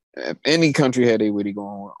world. If any country had a way, they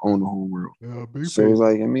gonna own the whole world. Yeah, big So face. it's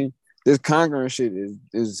like, I mean, this conquering shit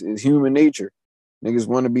is human nature. Niggas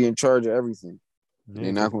want to be in charge of everything. Yeah,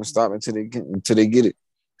 They're not gonna stop until they get it.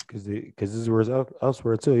 because this is where it's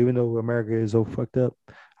elsewhere too. Even though America is so fucked up,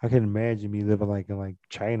 I can imagine me living like in like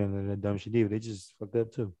China and the dumb shit. They just fucked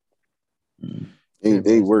up too.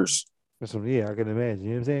 They worse. So yeah, I can imagine. You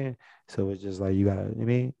know what I'm saying? So it's just like you gotta, I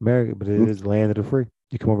mean, America, but it is the land of the free.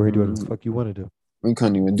 You come over here, do whatever the fuck you want to do. We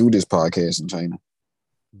couldn't even do this podcast in China.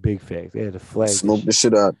 Big facts. They had to flag smoke the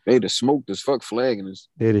shit out. They just smoked this fuck flagging us.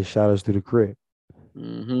 They just shot us through the crib.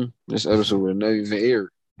 This episode would never even aired.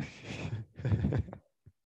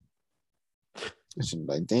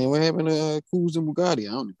 Like, damn, what happened to Coos and Bugatti?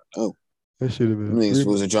 I don't even know. That should have been. Niggas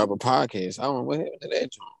supposed to drop a podcast. I don't know what happened to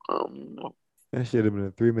that joint. I don't know. That should have been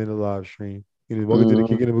a 3-minute live stream. Welcome to the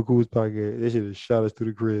Kicking of a Coos podcast. They should have shot us through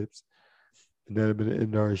the cribs. And that'd have been the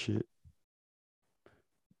end of our shit.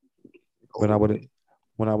 When I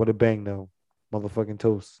would have banged though, motherfucking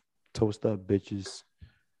toast up, bitches.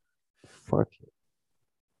 Fuck it.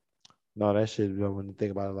 No, that shit. When you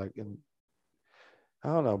think about it, like, I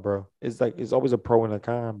don't know, bro. It's like it's always a pro and a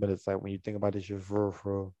con, but it's like when you think about this shit for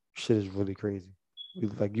real, shit is really crazy.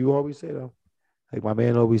 Like you always say though, like my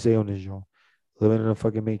man always say on this show, living in a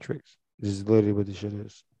fucking matrix. This is literally what this shit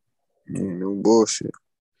is. No bullshit.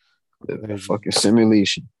 A fucking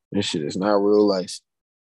simulation. This shit is not real life.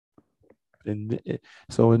 And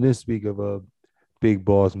so in this speak of big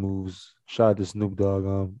boss moves, shout out to Snoop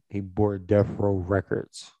Dogg. He bought Death Row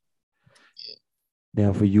Records.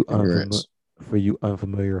 Now for you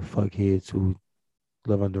unfamiliar fuckheads who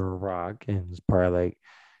live under a rock and it's probably like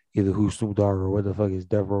either who's Snoop Dogg or what the fuck is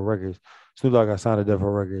Death Row Records. Snoop Dogg got signed to Death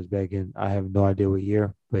Row Records back in, I have no idea what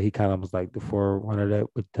year, but he kind of was like the forerunner that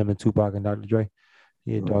with him and Tupac and Dr. Dre.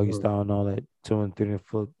 Yeah, Doggy Style and all that. 2 and 3 and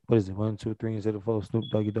 4. What is it? 1, 2, 3 instead of 4. Snoop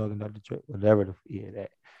Doggy Dogg and Dr. Dre. Whatever that.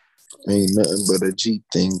 Ain't nothing but a Jeep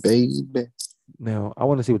thing, baby. Now I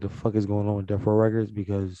want to see what the fuck is going on with Death Row Records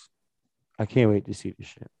because I can't wait to see this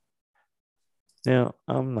shit. Now,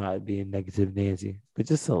 I'm not being negative Nancy, but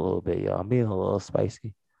just a little bit, y'all. I'm being a little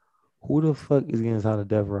spicy. Who the fuck is getting signed to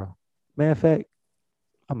Death Row? Matter of fact,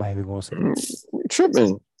 I'm not even going to say that. We're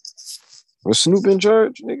tripping. Was Snoop in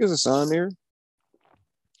charge? Niggas are signed there.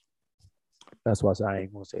 That's why I said I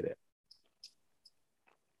ain't going to say that.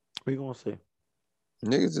 What you going to say?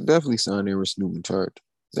 Niggas are definitely signed there with Snoop in charge.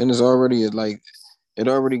 Then it's already like, it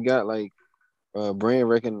already got like brand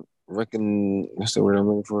what's the word I'm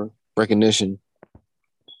looking for? Recognition.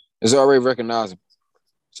 It's already recognizable.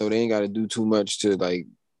 So they ain't got to do too much to like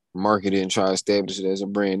market it and try to establish it as a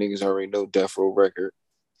brand. Niggas already know Death Row Record.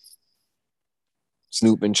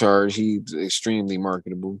 Snoop in charge. He's extremely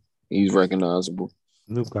marketable. He's recognizable.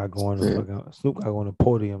 Snoop got going to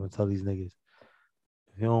podium and tell these niggas,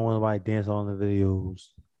 if you don't want nobody dance on the videos,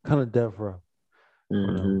 come to Death Row.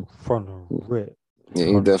 Front of rip. Yeah,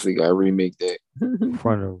 he definitely got to remake that.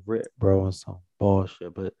 Front of rip, bro, and some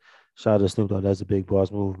bullshit. But shout out to Snoop Dogg. That's a big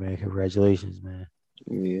boss move, man. Congratulations, man.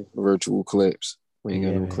 Yeah, virtual clips. We ain't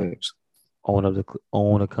got no clips.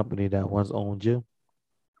 Own a company that once owned you.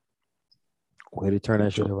 Way to turn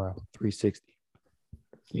that shit around. 360.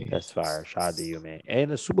 Yeah. That's fire. Shout out to you, man. And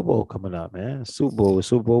the Super Bowl coming up, man. Super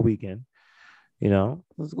Bowl weekend. You know,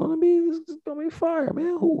 it's gonna be fire,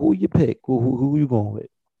 man. Who you pick? Who you going with?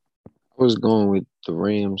 I was going with the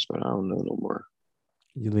Rams, but I don't know no more.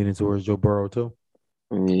 You leaning towards Joe Burrow too?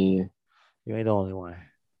 Yeah. You ain't the only one.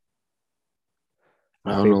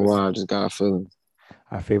 I don't know why. I just got a feeling.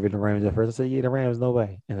 I favored the Rams at first. I said, yeah, the Rams, no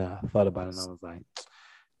way. And I thought about it and I was like,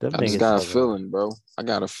 I just got a feeling, bro. I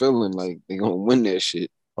got a feeling like they gonna win that shit.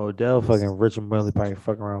 Odell fucking Richard Murley probably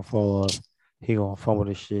fucking around, fall off. He gonna fumble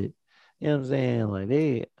this shit. You know what I'm saying? Like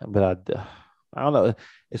I don't know.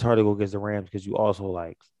 It's hard to go against the Rams because you also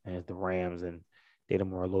like as the Rams and they the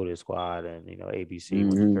more loaded squad and ABC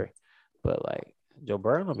 1 2 3. But like Joe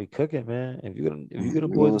Burrow gonna be cooking, man. If you're gonna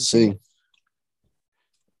avoid the chance,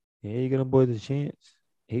 you're gonna avoid the chance.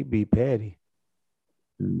 He beat Patty.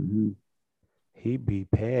 He beat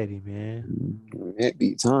Patty, man. That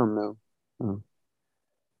beat Tom though.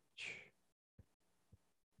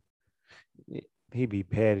 He beat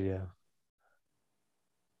Patty though.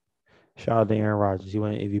 Shout out to Aaron Rodgers. He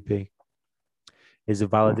won MVP. Is it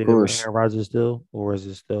validated with Aaron Rodgers still? Or is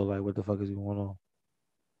it still like, what the fuck is going on?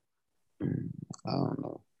 I don't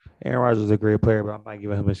know. Aaron Rodgers is a great player, but I'm not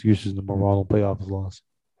giving him excuses no more on playoff loss.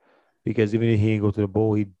 Because even if he didn't go to the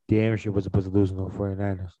bowl, he damn sure was supposed to lose in the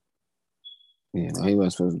 49ers. Yeah, no, he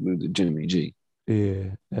wasn't supposed to lose to Jimmy G.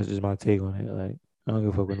 Yeah, that's just my take on it. Like, I don't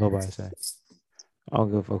give a fuck what nobody say. I don't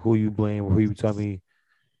give a fuck who you blame or who you tell me.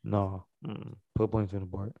 No, put points on the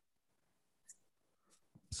board.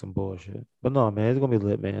 Some bullshit. But no, man, it's gonna be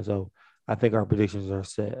lit, man. So I think our predictions are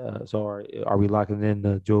set. So are we locking in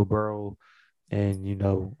the Joe Burrow? And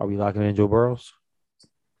are we locking in Joe Burrows?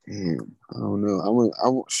 Damn, I don't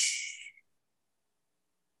know.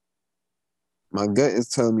 My gut is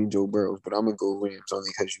telling me Joe Burrows, but I'm gonna go Rams only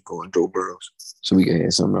because you going Joe Burrows, so we can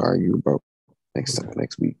have something to argue about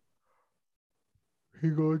next week.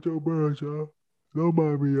 He going Joe Burrows, y'all. Don't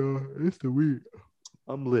mind me, y'all. It's the week.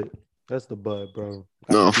 I'm lit. That's the bud, bro.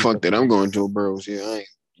 No, fuck that. I'm going Joe Burrows. Yeah, I ain't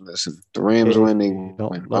listen. The Rams win, they win.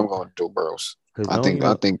 I'm going Joe Burrows. I think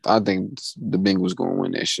the Bengals gonna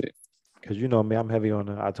win that shit. Cause me, I'm heavy on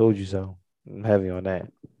I told you so. I'm heavy on that.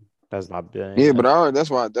 That's my yeah, but that's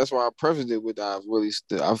why I prefaced it with I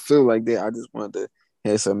feel like that. I just wanted to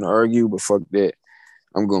have something to argue, but fuck that.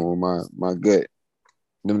 I'm going with my gut.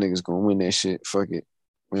 Them niggas gonna win that shit. Fuck it.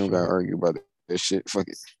 We don't gotta argue about that shit. Fuck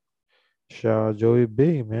it. Shout out Joey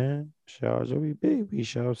B, man. Shout out Joey B. We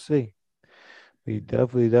shall see. We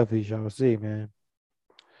definitely shall see, man.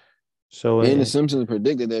 So and the Simpsons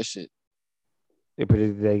predicted that shit. They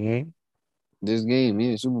predicted that game? This game,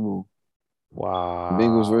 yeah, Super Bowl. Wow.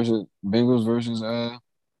 Bengals versus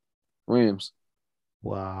Rams.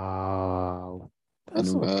 Wow.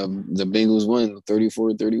 The Bengals won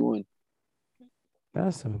 34-31.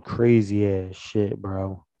 That's some crazy ass shit,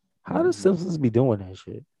 bro. How does Simpsons be doing that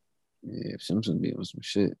shit? Yeah, Simpsons be on some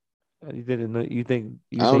shit. You didn't know? You think?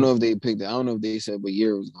 I don't know if they picked it. I don't know if they said what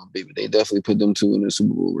year it was gonna be, but they definitely put them two in the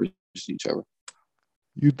Super Bowl versus each other.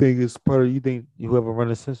 You think it's part of? You think whoever run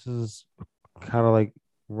the Simpsons kind of like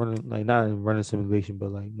running, like not running simulation,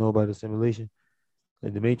 but like know about the simulation,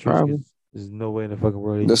 like the Matrix? There's no way in the fucking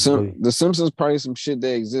world. The Simpsons probably some shit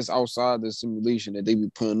that exists outside the simulation that they be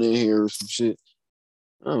putting in here or some shit.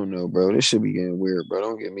 I don't know, bro. This should be getting weird, bro.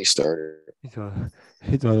 Don't get me started. He's trying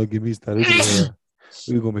to get me started.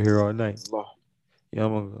 We're gonna be here all night. Yeah,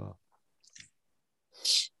 I'm gonna go.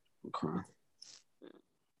 Okay.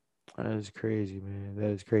 That is crazy, man.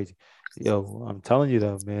 That is crazy. Yo, I'm telling you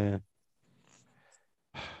though, man.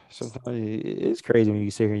 Sometimes it's crazy when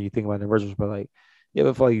you sit here and you think about the originals, but like, you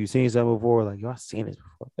ever feel like you've seen something before? Like, yo, I've seen this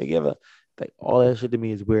before. Like, you ever, like, all that shit to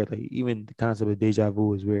me is weird. Like, even the concept of deja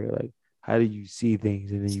vu is weird. Like, how do you see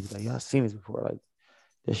things and then you be like, yo, I've seen this before? Like,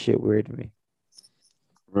 that shit weird to me.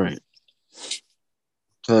 Right.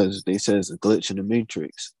 Because they said it's a glitch in the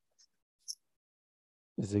Matrix.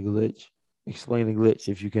 It's a glitch. Explain the glitch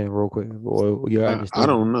if you can, real quick. Or your I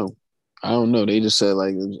don't know. They just said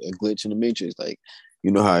like a glitch in the Matrix. Like,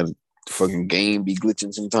 you know how the fucking game be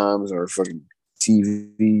glitching sometimes, or fucking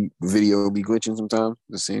TV video be glitching sometimes.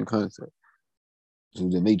 The same concept. So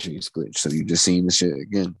the Matrix glitch. So you just seen the shit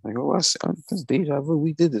again. Like, oh, that's deja vu.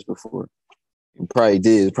 We did this before. You probably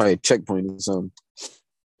did. It's probably a checkpoint or something.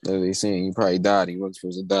 That's what they saying. You probably died. You wasn't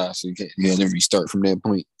supposed to die, so you had to restart from that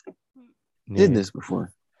point. Yeah. Did this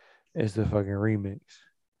before. It's the fucking remix.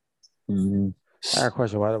 Mm-hmm. I got a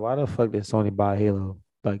question. Why the fuck did Sony buy Halo?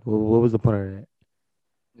 Like, what was the point of that?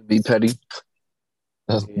 Be petty.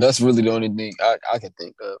 That's really the only thing I can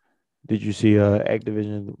think of. Did you see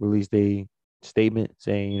Activision release a statement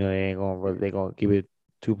saying they gonna keep it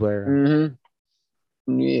 2-player?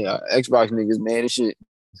 Mm-hmm. Yeah, Xbox niggas mad as shit.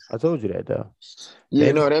 I told you that though.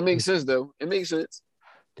 Yeah, no, that makes sense though. It makes sense.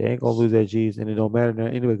 They ain't gonna lose that cheese, and it don't matter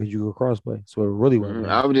anyway because you go crossplay. So it really wasn't.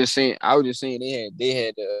 I was just saying they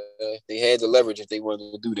had the leverage if they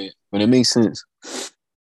wanted to do that, but it makes sense,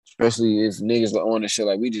 especially if niggas are on the shit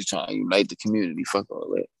like we just trying to unite the community. Fuck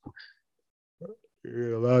all that.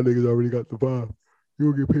 Yeah, a lot of niggas already got the vibe.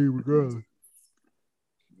 You gonna get paid regardless.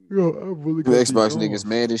 Yo, I'm really the Xbox niggas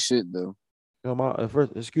mad as shit though.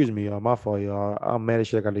 Excuse me, y'all. My fault, y'all. I'm mad as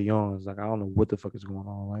shit. I got the yawns. Like I don't know what the fuck is going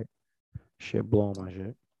on. Like shit blowing my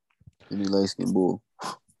shit. Any light skin bull.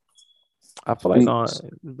 I feel like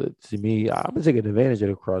to me, I've been taking advantage of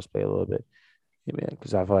the crossplay a little bit. Yeah, man,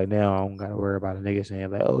 because I feel like now I don't gotta worry about a nigga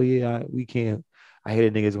saying like, "Oh yeah, we can't." I hate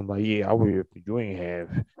a niggas gonna be like, "Yeah, I would if you ain't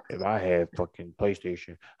have. If I have fucking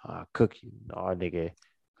PlayStation, cook you, nigga."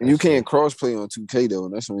 And you can't crossplay on 2K though,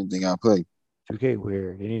 and that's the only thing I play. 2K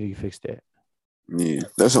weird. They need to fix that. Yeah,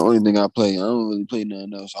 that's the only thing I play. I don't really play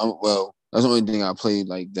nothing else. That's the only thing I play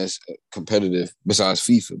like that's competitive besides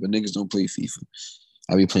FIFA. But niggas don't play FIFA.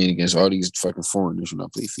 I be playing against all these fucking foreigners when I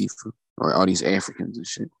play FIFA, or all these Africans and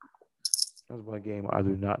shit. That's one game I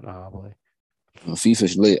do not know how to play.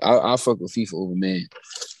 FIFA's lit. I fuck with FIFA over man.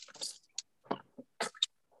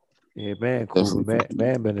 Yeah, man, cool.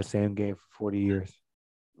 Man been the same game for 40 years.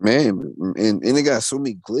 Man, and it got so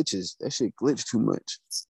many glitches. That shit glitched too much.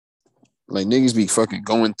 Like niggas be fucking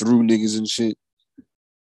going through niggas and shit.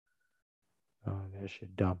 Oh, that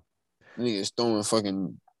shit dumb. Niggas throwing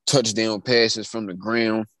fucking touchdown passes from the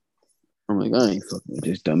ground. I'm like, I ain't fucking with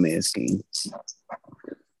this dumbass game.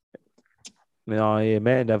 No, yeah,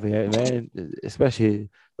 man, definitely, man. Especially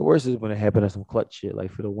the worst is when it happened to some clutch shit,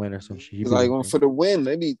 like for the win or some shit. You be Like like, for the win,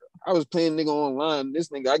 maybe I was playing nigga online. This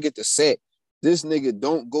nigga, I get the sack. This nigga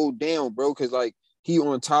don't go down, bro, because like he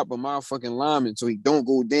on top of my fucking lineman, so he don't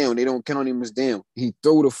go down. They don't count him as down. He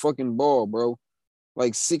throw the fucking ball, bro,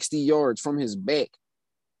 like 60 yards from his back,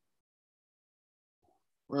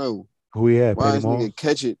 bro. who he had? Why Patty this Mahomes? nigga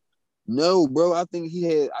catch it? No, bro. I think he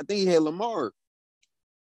had Lamar.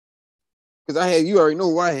 Because I had, you already know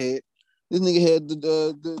who I had. This nigga had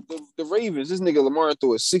the Ravens. This nigga Lamar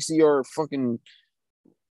threw a 60-yard fucking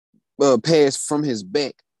pass from his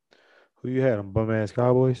back. Who you had? Them bum ass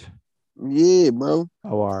Cowboys? Yeah, bro.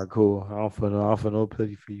 Oh, all right, cool. I don't feel no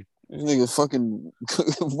pity for you. This nigga fucking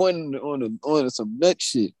won on some nut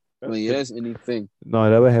shit. I mean, yeah, that's anything. No,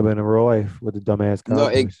 that would happen in real life with the dumbass No,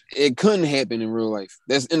 Cowboys. it couldn't happen in real life.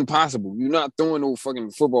 That's impossible. You're not throwing no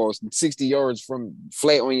fucking footballs 60 yards from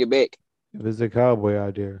flat on your back. If it's a Cowboy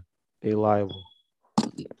out there, they liable.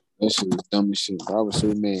 That shit was dumb as shit. I was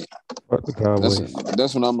so mad. Fuck the Cowboys.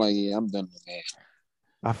 That's when I'm like, yeah, I'm done with that.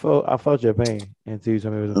 I felt your pain until you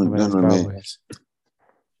told me it was a I'm done dumbass with Cowboys.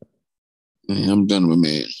 man. I'm done with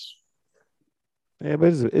man. Yeah, but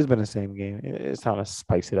it's been the same game. It's time to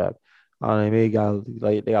spice it up. I don't know, maybe they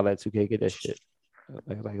got let 2K get that shit.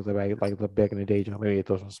 Like the back in the day, maybe they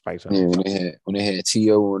throw some spice on Yeah, it. when they had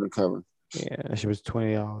T.O. on the cover. Yeah, that shit was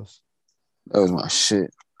 $20. That was my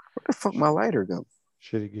shit. Where the fuck my lighter go?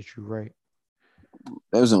 Shit'll get you right.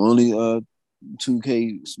 That was the only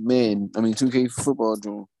 2K football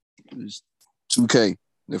joint. It was 2K,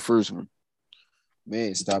 the first one.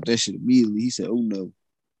 Man, stop that shit immediately. He said, "Oh no."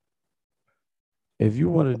 If you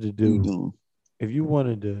wanted to What you do, doing? if you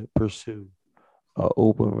wanted to pursue an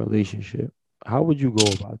open relationship, how would you go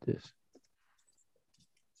about this?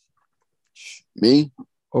 Me?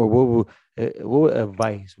 Or what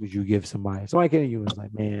advice would you give somebody? Somebody came to you and was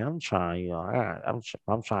like, "Man, I'm trying,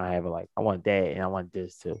 I'm trying to have it like I want that and I want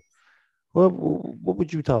this too." What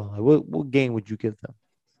would you tell them? Like, what game would you give them?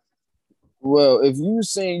 Well, if you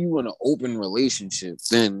saying you want an open relationship,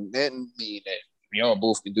 then that mean that y'all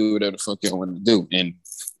both can do whatever the fuck y'all want to do. And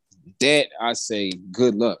that I say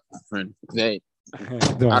good luck, my friend. That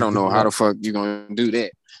I don't know how the fuck you gonna do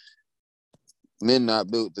that. Men not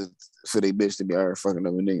built for they bitch to be out here fucking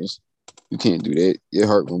other niggas. You can't do that. Your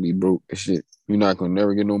heart gonna be broke and shit. You're not gonna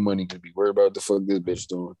never get no money because be worried about the fuck this bitch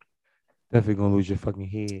doing. Definitely gonna lose your fucking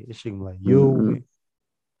head. This shit gonna be like, yo, man.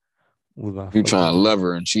 You trying to love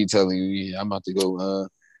her and she telling you, yeah, I'm about to go out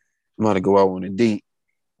on a date.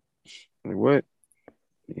 Like what?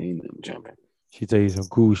 Ain't nothing jumping. She tell you some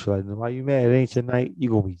cool shit like, why you mad? It ain't your night. You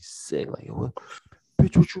gonna be sick. Like, what?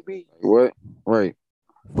 Bitch, what you mean? What? Right.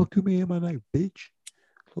 Fuck you mean my night, bitch?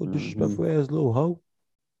 Little disrespectful ass little hoe.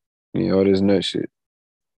 Yeah, all this nut shit.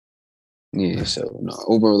 Yeah, so no,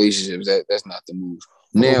 open relationships, that's not the move.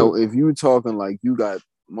 Now, if you talking like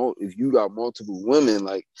if you got multiple women,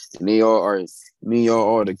 like, and y'all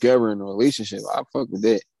are together in a relationship, I fuck with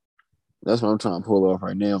that. That's what I'm trying to pull off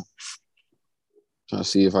right now. Trying to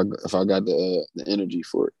see if I got the energy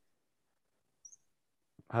for it.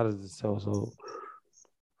 How does it sell? So,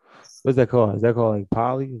 what's that called? Is that called like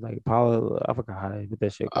poly? Like poly? I forgot how they put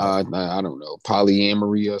that shit called. I don't know,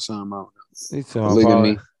 polyamory or something. I don't know. He's talking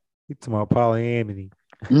Polygamy. He's talking about polyamity.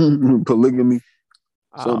 Polygamy.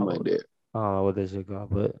 Something like that. I don't know what that shit called,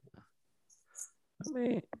 but I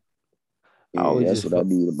mean, yeah, that's what I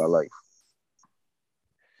need in my life.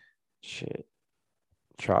 Shit.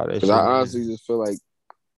 Try that shit. Because I honestly just feel like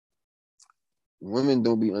women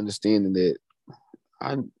don't be understanding that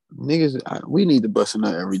we need to bust a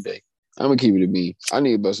nut every day. I'm gonna keep it to me. I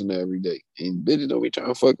need to bust a nut every day. And bitches don't be trying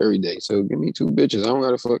to fuck every day. So give me 2 bitches. I don't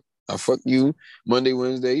gotta fuck. I fuck you Monday,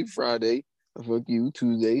 Wednesday, Friday. I fuck you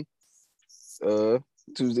Tuesday,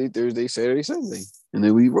 Thursday, Saturday, Sunday. And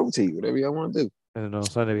then we rotate, whatever y'all want to do. And then on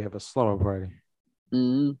Sunday we have a slumber party.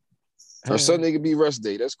 Or Sunday could be rest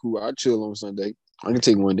day. That's cool. I chill on Sunday. I can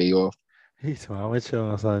take one day off. He's I'm gonna chill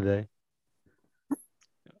on Sunday.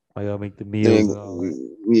 I gotta make the meals and all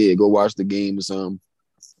that. Yeah, go watch the game or something.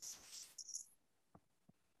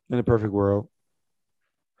 In a perfect world,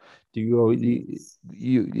 do you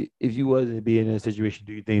if you wasn't to be in that situation,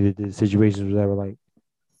 do you think that the situations was ever like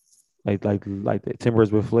the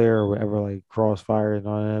Timbers with Flair or whatever, like crossfire and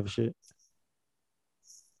all that shit?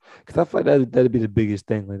 Cause I feel like that'd be the biggest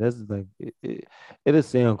thing. Like that's like it'll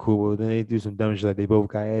sound cool, but then they do some dumb shit like they both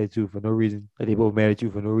got attitude for no reason. Like they both mad at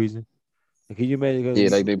you for no reason. Like, can you Yeah, imagine?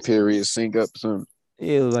 like their period sync up something.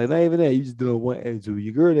 Yeah, like not even that. You just doing one attitude.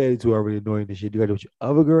 Your girl attitude already annoying and shit. You got to do with your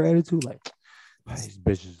other girl attitude. Like these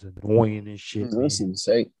bitches annoying and shit, That's man.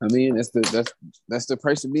 insane. I mean, that's the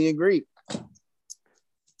price of being great. As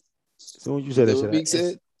soon as you Is said that that what shit, Meek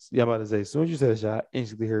said? yeah, I'm about to say. As soon as you said that shit, I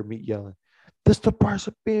instantly heard Meek yelling, "This the price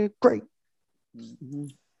of being great." Mm-hmm.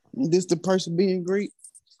 This the price of being great.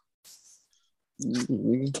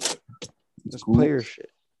 Mm-hmm. That's Cool. player shit.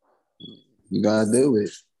 You gotta do it.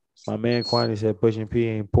 My man Kwani said pushing P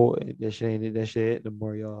ain't important. That shit ain't that shit it no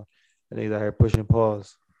more, y'all. And niggas out here pushing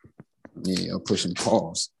pause. Yeah, I'm pushing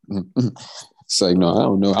pause. It's like, no, I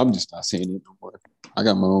don't know. I'm just not saying it no more. I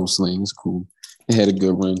got my own slang. It's cool. It had a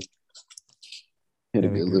good run. Had a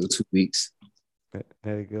There we good go. little 2 weeks.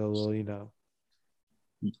 There we go, little,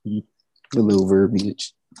 Mm-hmm. A little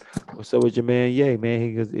verbiage. What's up with your man? Yay, man.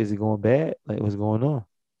 Is it going bad? Like, what's going on?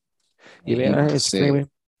 Yeah, And man. he I going heard sad.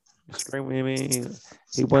 screaming. I mean,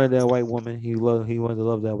 he wanted that white woman. He wanted to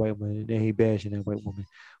love that white woman, and then he bashing that white woman.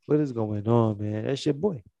 What is going on, man? That's your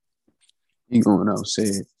boy. He going out sad.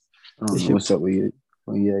 I don't That's know your what's up with you.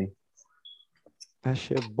 Oh, yeah. that's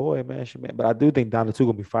your boy, man. That's your man. But I do think Donda 2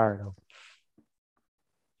 gonna be fired though.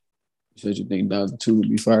 You said you think Dr. Two would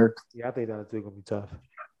be fired? Yeah, I think Donda 2 gonna be tough.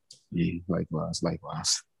 Yeah, likewise,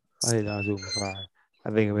 likewise. I think Donda 2 gonna be fired. I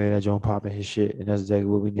think man that John popping his shit, and that's exactly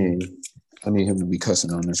what we need. And I need him to be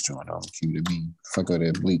cussing on this joint. I want you to be fuck all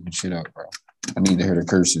that bleeping shit out, bro. I need to hear the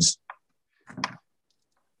curses.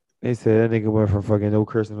 They said that nigga went from fucking no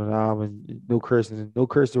cursing on the album, no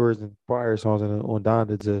curse words and prior songs on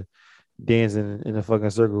Donda to dancing in a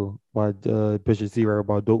fucking circle while Pusha T wrote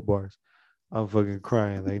about dope bars. I'm fucking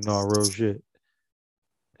crying. Like, no, real shit.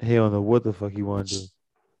 He don't know what the fuck he want to do.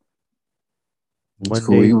 It's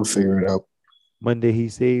cool. He Monday, will figure it out. Monday he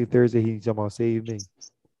saved. Thursday he talking about save me.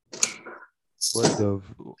 What the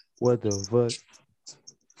what the fuck?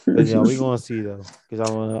 But yeah, we gonna see though, cause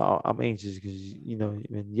I'm anxious, cause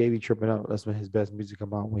when Ye be tripping out, that's when his best music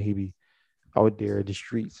come out when he be out there in the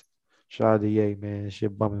streets. Shout out to Ye, man. That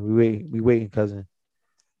shit bumming. We waiting, cousin.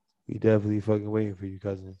 We definitely fucking waiting for you,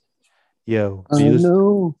 cousin. Yo, I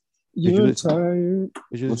know did you you're listen? tired.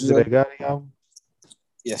 Did you What listen you to say? that Gotti album?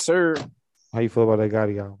 Yes, sir. How you feel about that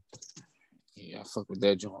Gotti album? Yeah, I fuck with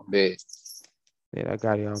that joint bad. Yeah, that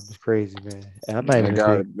Gotti album was crazy, man. And That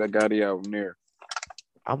got it out there.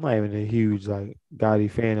 I'm not even a huge like Gotti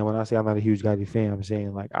fan. And when I say I'm not a huge Gotti fan, I'm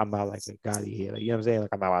saying like I'm not like a Gotti head. Like you know what I'm saying? Like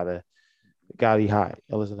I'm not about to Gotti high.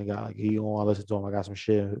 I listen to God. Like he on, I listen to him. I got some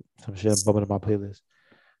shit bumping in my playlist.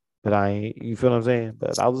 But I ain't, you feel what I'm saying?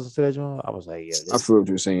 But I listened to that joint. I was like, yeah, I this. feel what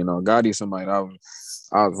you're saying. Gotti somebody I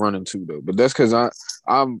was running to though, but that's because I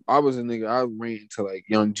was a nigga. I ran to like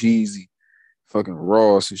Young Jeezy, fucking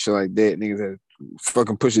Ross and shit like that. Niggas that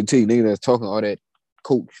fucking Pusha T. Niggas that's talking all that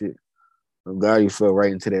coke shit. Gotti fell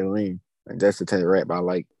right into that lane. Like that's the type of rap I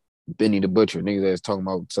like. Benny the Butcher, niggas that's talking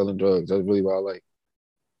about selling drugs. That's really what I like.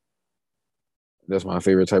 That's my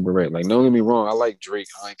favorite type of rap. Like, don't get me wrong, I like Drake,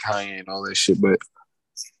 I like Kanye and all that shit, but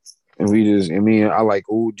I like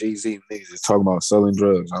old Jay-Z niggas that's talking about selling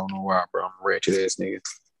drugs. I don't know why, bro. I'm a ratchet ass nigga.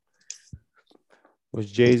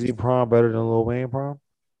 Was Jay Z prom better than Lil Wayne prom?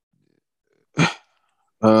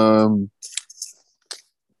 Um,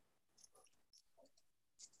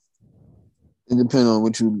 it depends on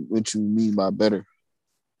what you mean by better.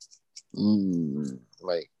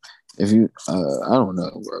 Like if you, I don't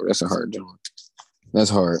know, bro. That's a hard job. That's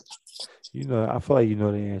hard. I feel like you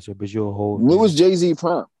know the answer, but you're a whole What fan. was Jay-Z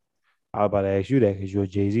prime? I was about to ask you that because you're a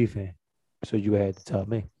Jay Z fan, so you had to tell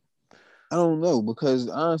me. I don't know because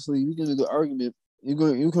honestly, we can do the argument. You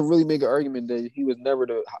can really make an argument that he was never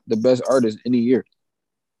the best artist any year.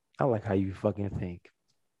 I like how you fucking think.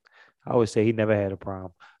 I would say he never had a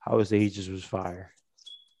prom. I would say he just was fire.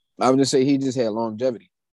 I would just say he just had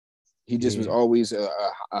longevity. He just was Yeah, always a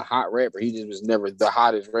hot rapper. He just was never the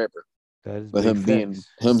hottest rapper. that is But big facts.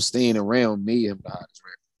 him staying around made him the hottest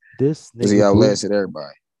rapper This because he nigga Boo, outlasted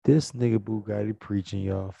everybody. this nigga Bugatti preaching,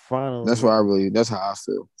 y'all. That's how I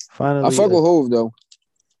feel. I Finally, fuck with Hove though,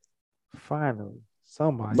 finally,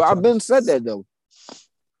 somebody but I've told been us said that though.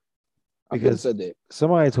 I've been because said that.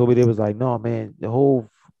 somebody told me they was like, no man, the whole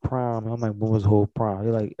prime. I'm like, when was the whole prime?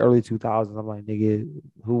 They're like early 2000s. I'm like, nigga,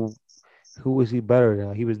 who who was he better than?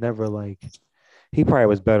 Like, he was never like he probably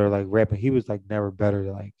was better like rapping. He was like never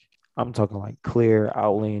better like I'm talking like clear,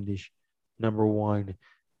 outlandish, number one.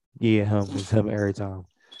 Yeah, him is him every time.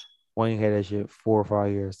 Wayne had that shit 4 or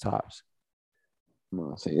 5 years tops.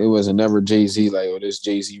 It wasn't never Jay-Z like, oh, this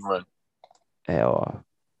Jay-Z run. Hell,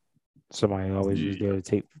 Somebody always was there to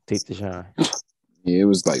take the shine. Yeah, it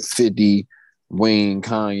was like 50, Wayne,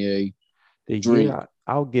 Kanye, The Drake. year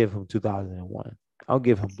I'll give him 2001. I'll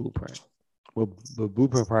give him Blueprint. Well, but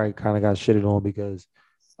Blueprint probably kind of got shitted on because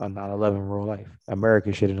of 9/11 real life. America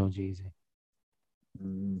shitted on Jay-Z.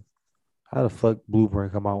 Mm, How the fuck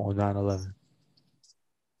Blueprint come out on 9/11?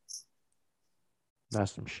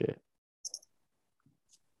 That's some shit.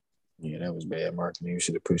 yeah, that was bad marketing. You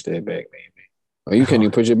should have pushed that back, maybe. Oh, you can't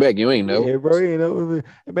even push it back. You ain't know. Yeah, bro. You know,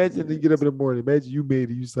 imagine you get up in the morning. Imagine you made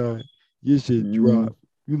it. You signed. Your shit dropped.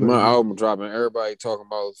 You like My album dropping. Everybody talking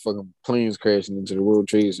about fucking planes crashing into the World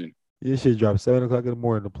Trade Center. your shit dropped 7 o'clock in the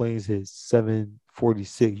morning. The planes hit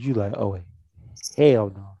 7:46. You like, oh wait, hell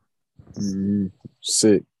no.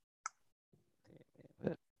 Sick.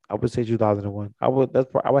 I would say 2001. I would. I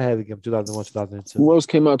would have to give him 2001, 2002. Who else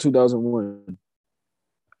came out 2001?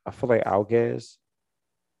 I feel like Outkast,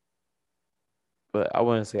 but I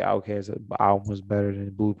wouldn't say Outkast album was better than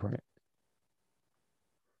Blueprint.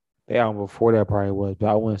 The album before that probably was, but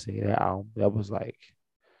I wouldn't say that album. That was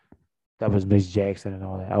Miss Jackson and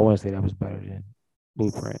all that. I wouldn't say that was better than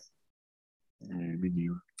Blueprint. Yeah,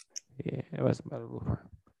 it wasn't better than Blueprint.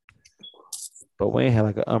 But Wayne had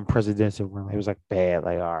like an unprecedented run. It was like bad.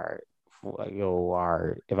 Like all right, like yo, all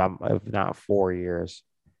right. If not 4 years,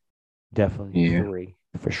 definitely 3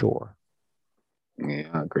 for sure. Yeah,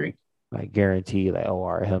 I agree. Like guaranteed, like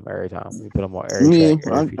all right, him every time we put him on every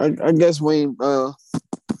track. I guess Wayne.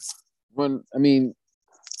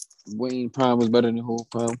 Wayne Prime was better than Hov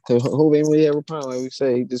Prime. Cause Hov ain't really ever Prime, like we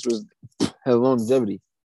say. He just had longevity.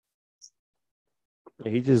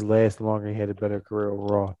 Yeah, he just lasted longer. He had a better career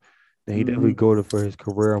overall. And he definitely goaded for his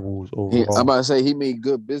career moves overall. I'm about to say he made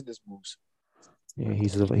good business moves. Yeah, he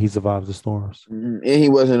survived the storms. And he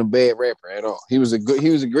wasn't a bad rapper at all. He was a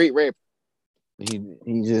great rapper. He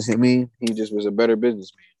just was a better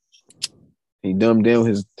businessman. He dumbed down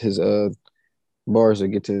his bars to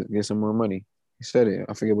get some more money. He said it.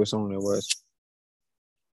 I forget what song that was.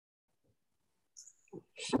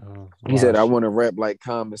 He said, "I want to rap like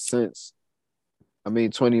Common Sense. I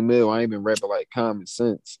made 20 mil. I ain't been rapping like Common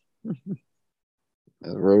Sense."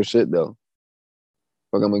 That's real shit though.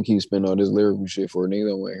 Fuck, I'm gonna keep spending all this lyrical shit for niggas.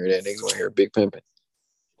 Don't want to hear that. Niggas want to hear Big Pimpin'.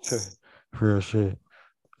 Real shit.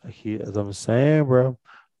 As I'm saying, bro.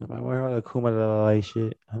 I want to hear all the Kuma like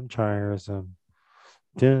shit. I'm trying to hear some.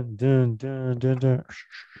 Dun dun dun dun dun.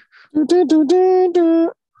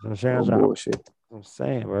 Bullshit. I'm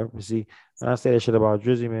saying, bro. But see, when I say that shit about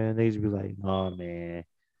Drizzy, man, niggas be like, "Oh man,"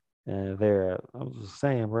 and I'm just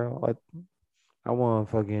saying, bro. Like, I want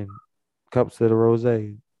fucking cups of the rose.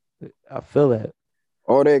 I feel that.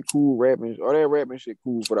 All that rapping shit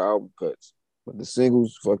cool for the album cuts. But the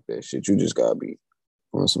singles, fuck that shit. You just gotta be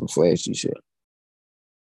on some flashy shit.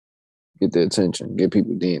 Get the attention. Get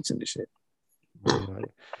people dancing to shit. Like,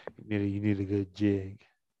 you need a good jig.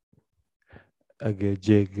 A good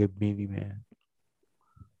jig, good beanie man.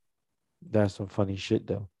 That's some funny shit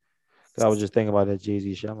though. Cause I was just thinking about that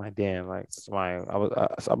Jay-Z shit. I'm like, damn, like I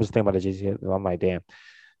was thinking about the Jay-Z shit. I'm like, damn,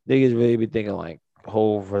 niggas really be thinking like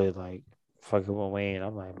Hov really like fucking with Wayne.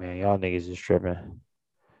 I'm like, man, y'all niggas just tripping.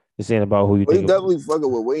 This ain't about who you think. He definitely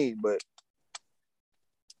fucking with Wayne, but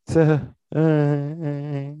he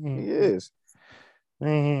is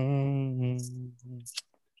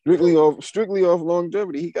strictly off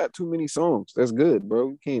longevity. He got too many songs. That's good,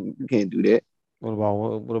 bro. You can't do that. What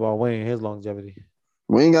about Wayne? His longevity.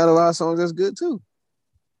 Wayne got a lot of songs that's good too,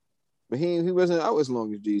 but he wasn't out as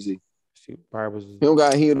long as Jay-Z. He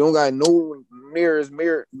don't got no near as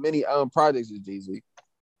many projects as Jay-Z.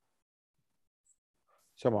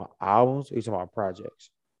 Talking about albums or you talking about projects?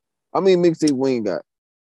 I mean, mixtape Wayne got.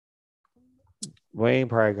 Wayne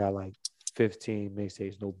probably got like 15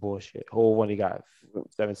 mixtapes, no bullshit. Whole one he got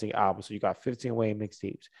 17 albums. So you got 15 Wayne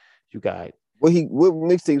mixtapes. You got what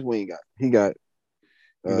mixtapes Wayne got? He got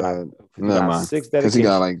never mind. 6 dedications. Because he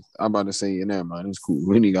got like I'm about to say, never mind, it's cool.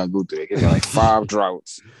 We ain't gotta go through that. He got like 5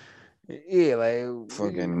 droughts. Yeah, like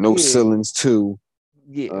fucking no ceilings 2.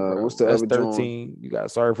 Yeah, what's the other 13? Joint? You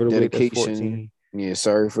got Sorry for the Dedication. Week. That's 14. Yeah,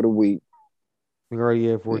 Sorry for the Week. We already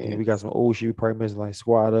had 14. Yeah. We got some old shit we probably missing like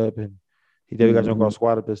Squad Up, and he definitely got something called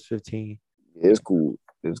Squad Up that's 15. Yeah, it's cool.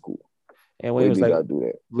 And Wayne was like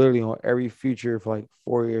literally on every feature for like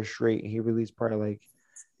 4 years straight, and he released probably like,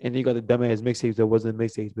 and then you got the dumbass mixtapes that wasn't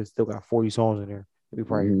mixtapes, but still got 40 songs in there. We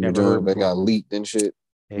probably never heard that got leaked and shit.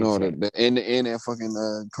 Exactly. No, and that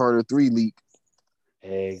fucking Carter 3 leak.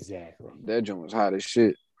 Exactly. That joint was hot as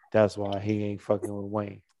shit. That's why he ain't fucking with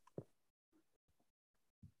Wayne.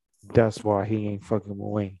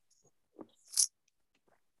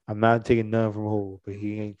 I'm not taking none from Hov, but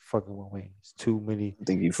he ain't fucking with Wayne. It's too many. I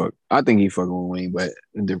think he fucking with Wayne, but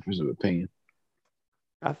the difference of opinion.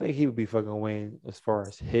 I think he would be fucking Wayne as far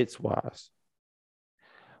as hits wise,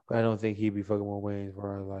 but I don't think he'd be fucking with Wayne as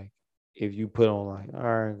far as like if you put on like all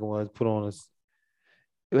right, well, let's put on this.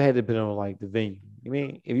 It had to put on like the venue. You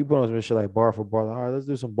mean if you put on some shit like bar for bar, like, all right, let's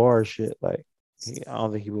do some bar shit. Like I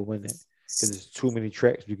don't think he would win that because there's too many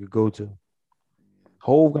tracks you could go to.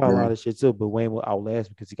 Hove got a lot of shit too, but Wayne will outlast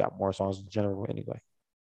because he got more songs in general anyway.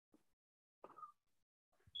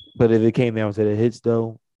 But if it came down to the hits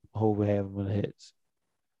though, Hove would have him in the hits.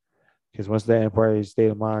 Because once that Empire State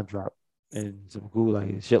of Mind dropped and some cool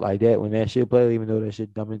like shit like that, when that shit played, even though that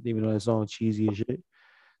shit dumb, even though that song cheesy as shit,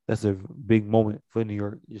 that's a big moment for New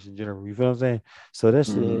York just in general. You feel what I'm saying? So that's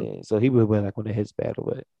so he would win like when the hits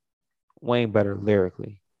battle, but Wayne better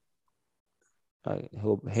lyrically. Like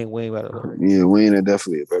Wayne better lyrically. Yeah, Wayne is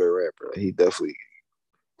definitely a better rapper. He definitely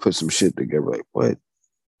put some shit together. Like what?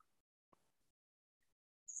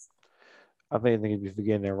 I think niggas be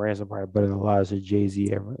forgetting that Ransom probably better than a lot of shit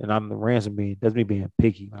Jay-Z ever. And I'm Ransom being that's me being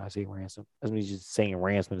picky when I say Ransom. That's me just saying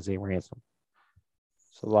Ransom to say Ransom.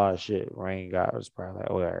 It's a lot of shit. Rain got was probably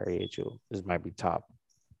like, oh yeah, chill. This might be top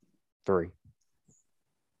 3.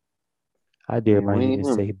 I dare my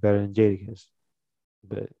niggas say better than Jadakiss.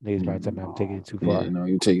 But niggas might tell me I'm taking it too far. Yeah, no,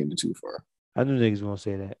 you're taking it too far. I knew niggas gonna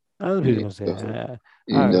say that. I knew people gonna say that.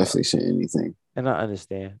 You definitely say anything. And I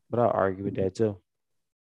understand, but I'll argue with that too.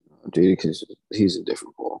 Jadakiss, he's a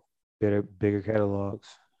different ball. Bigger catalogs.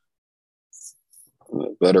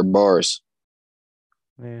 Better bars.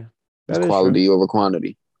 Yeah. It's quality over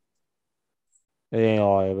quantity. It ain't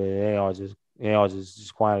all just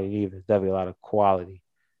quantity either. It's definitely a lot of quality.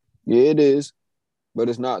 Yeah, it is. But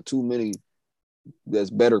it's not too many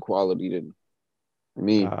that's better quality than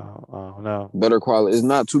me. No. Better quality. It's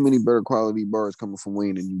not too many better quality bars coming from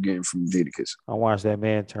Wayne than you getting from Jadakiss. I watched that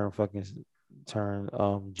man turn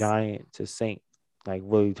giant to saint. Like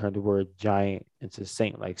really turn the word giant into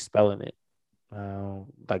saint, like spelling it.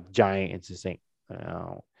 Like giant into saint.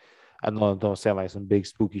 I know it don't sound like some big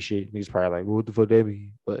spooky shit. Niggas probably like, what the fuck that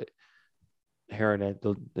mean? But hearing that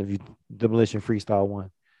the Demolition Freestyle one,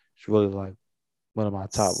 it's really like one of my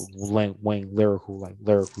top Wayne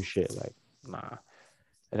lyrical shit. Like, nah.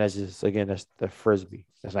 And that's just again, that's the frisbee.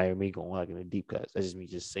 That's not even me going like in the deep cuts. That's just me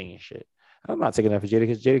just saying shit. I'm not taking that for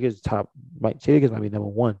Jadakiss. Jadakiss might be number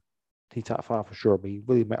 1. He top 5 for sure, but he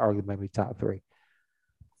really might be top 3.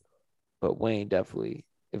 But Wayne definitely,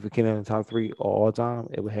 if it came in the top 3 all time,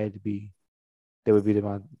 it would have to be. They would be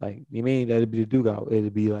the like you mean that'd be the Duke out.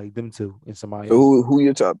 It'd be like them two and somebody. So who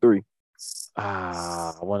your top 3?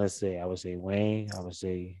 I would say Wayne. I would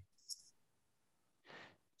say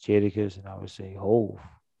Jadakiss, and I would say Hove.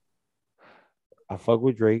 I fuck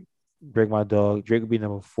with Drake. Drake my dog. Drake would be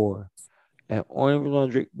number 4. And only reason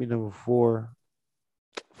Drake would be number 4.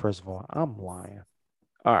 First of all, I'm lying.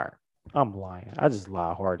 All right, I'm lying. I just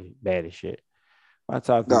lie hard, bad as shit. My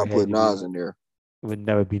top 3 gotta put Nas in there. It would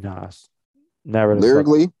never be Nas. Never.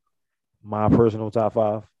 Lyrically, my personal top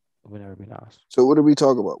 5 would never be Nas. So what are we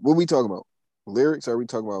talking about? What are we talking about? Lyrics? Or are we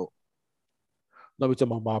talking about? No, we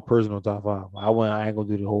talking about my personal top 5. I ain't gonna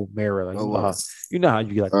do the whole mirror. Like you know how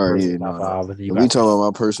you get like the personal top 5. And we talking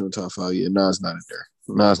about my personal top 5. Yeah, Nas not in there.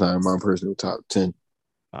 Nas not in my personal top 10.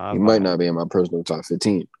 He might not be in my personal top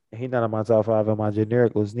 15. He not in my top 5 on my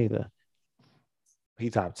generic list neither. He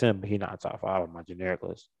top 10, but he not top 5 on my generic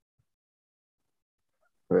list.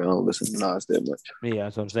 I don't listen to Nas that much. Yeah,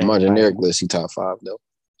 that's what I'm saying. My generic list, he top 5 though.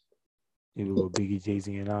 You go Biggie,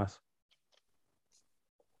 Jay-Z, and Nas.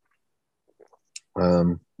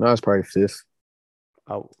 Nas probably 5th.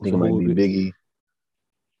 I think it might be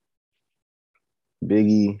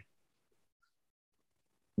Biggie,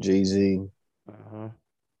 Jay-Z,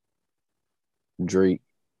 Drake.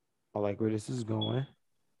 I like where this is going.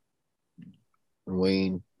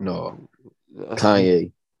 Wayne, no,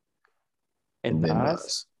 Kanye, and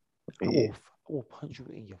Nas. I will punch you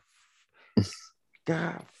in your.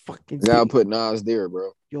 God fucking. Gotta put Nas there,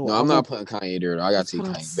 bro. Yo, no, I'm not putting Kanye there. Though. I gotta take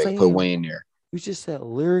Kanye back. Put Wayne there. You just said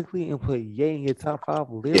lyrically and put Ye in your top 5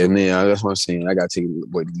 lyrically. Yeah, man, that's what I'm saying. I gotta take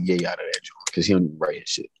Ye out of that joint because he don't write his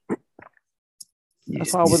shit.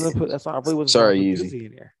 That's why I wasn't put. That's why I really wasn't. Sorry, Yeezy.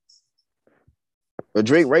 In there. But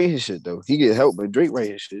Drake write his shit though. He get help, but Drake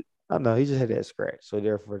write his shit. I know he just had that scratch. So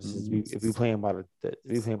therefore, if we playing about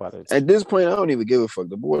it, at this point, I don't even give a fuck.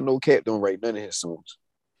 The boy No Cap don't write none of his songs.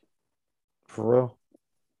 For real,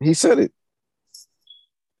 he said it.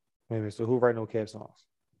 Wait a minute. So who write No Cap songs?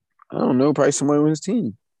 I don't know. Probably somebody on his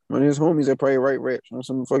team. One of his homies that probably write raps on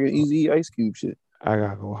some fucking Easy Ice Cube shit. I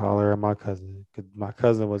gotta go holler at my cousin. Cause my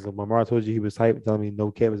cousin was when I told you he was hyped, telling me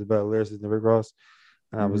no cap was a better lyricist than Rick Ross,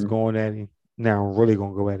 and I was Mm-hmm. going at him. Now I'm really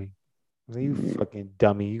gonna go at him. I said, you Yeah. fucking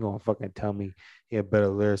dummy, you gonna fucking tell me he had better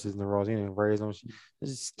lyricists than Ross? He didn't write his own shit.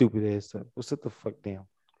 This is stupid ass stuff. Well, sit the fuck down.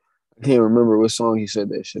 I can't remember what song he said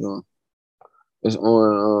that shit on. It's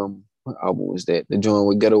on what album was that? The joint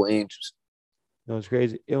with Ghetto Angels. You know it's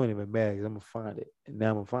crazy? It don't even matter because I'm gonna find it. And now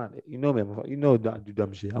I'm gonna find it. You know me, you know I do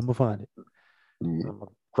dumb shit. I'm gonna find it. Yeah. I'm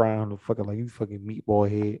gonna cry on the fucking like you fucking meatball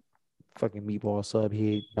head, fucking meatball sub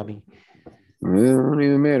head, dummy. It don't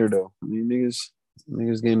even matter though. I mean,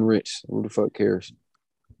 niggas getting rich. Who the fuck cares?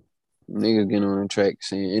 Niggas getting on the track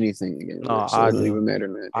saying anything and getting No, rich, so I it don't do. even matter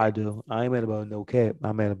nowadays. I do. I ain't mad about no cap.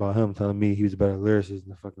 I'm mad about him telling me he was a better lyricist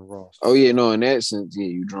than fucking Ross. Oh yeah, no, in that sense, yeah,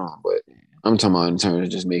 you drawn, but I'm talking about in terms of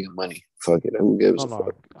just making money. Fuck it, who gives Oh a fuck?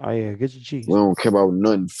 no. Oh yeah, get your We cheese. don't care about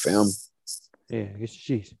nothing, fam. Yeah, get your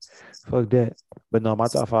cheese. Fuck that. But no, my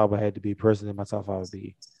top five would have to be personally. My top five would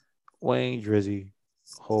be Wayne, Drizzy,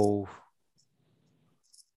 Hove.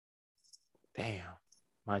 Damn.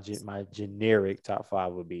 My generic top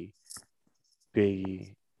five would be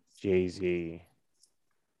Biggie, Jay Z,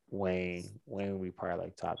 Wayne. Wayne would be probably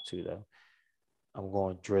like top two though. I'm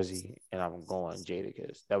going Drizzy and I'm going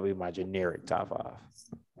Jadakiss. That would be my generic top five.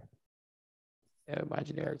 Yeah, my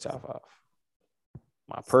generic top five.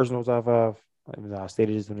 My personal top five. I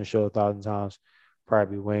stated this on the show 1,000 times.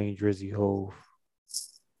 Probably Wayne, Drizzy, Hove.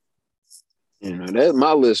 You know that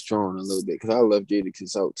my list drawn a little bit because I left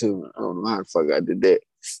Jadakiss out too. I don't know how the fuck I did that.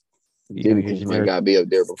 You know your Jadakiss might generic. got to be up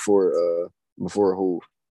there before who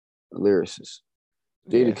lyricist.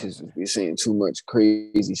 Yeah. Jadakiss be saying too much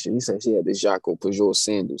crazy shit. He said she had the Jaco Peugeot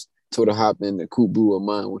sandals. Told her hop in the coupe blue of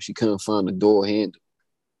mine when she couldn't find the door handle.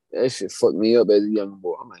 That shit fucked me up as a young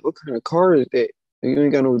boy. I'm like, what kind of car is that? You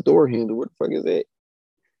ain't got no door handle. What the fuck is that?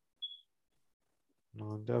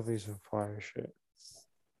 No, definitely some fire shit.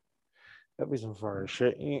 Definitely some fire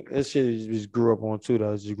shit. This shit just grew up on too. That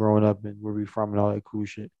was just growing up and where we from and all that cool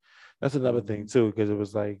shit. That's another thing too, because it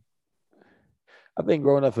was like I think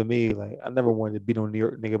growing up for me, like I never wanted to be no New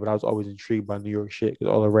York nigga, but I was always intrigued by New York shit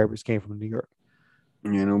because all the rappers came from New York.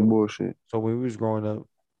 Yeah, no So, bullshit. so when we was growing up,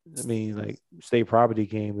 I mean, like State Property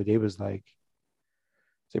came, but they was like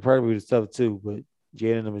State Property was tough too, but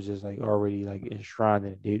Jaden was just like already like enshrined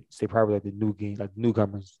in it. State Property like the new game, like the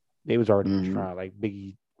newcomers, they was already Mm-hmm. enshrined, like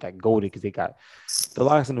Biggie, like golded because they got the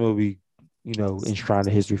locks in the movie, enshrined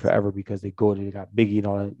in history forever because they golded, they got Biggie and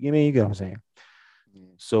all that. You mean you get what I'm saying?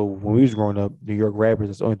 So when we was growing up, New York rappers,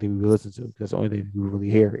 that's the only thing we would listen to. That's the only thing we really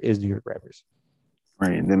hear is New York rappers.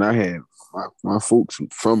 Right. And then I had my folks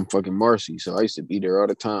from fucking Marcy, so I used to be there all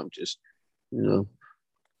the time, just you know,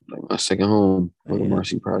 like my second home for the Man,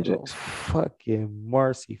 Marcy projects. fucking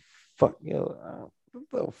Marcy, fuck yo, what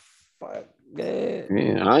the fuck, man?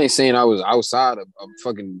 Yeah, I ain't saying I was outside of a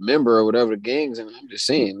fucking member or whatever the gangs, and I'm just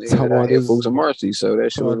saying, nigga, Talking that about I had this folks is in Marcy, so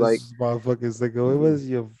that shit talking was about this like, is my fucking second. It was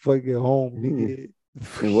your fucking home, mm, nigga.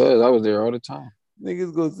 it was. I was there all the time.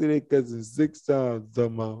 Niggas go see their cousin 6 times.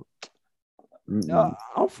 Talking about, Mm-mm.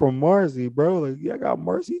 I'm from Marcy, bro. Like, yeah, I got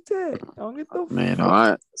Marcy tag. I don't get the Man, fuck.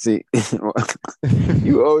 I see.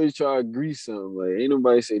 You always try to agree something. Like, ain't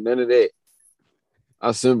nobody say none of that.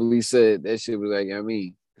 I simply said that shit was like, I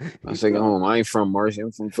mean, my He second told home. I ain't from Marcy.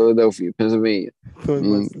 I'm from Philadelphia, Pennsylvania. told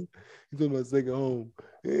my Mm, son, he told my second home.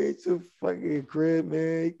 Hey, it's your fucking crib,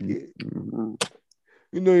 man. mm,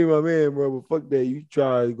 You know you my man, bro. But fuck that. You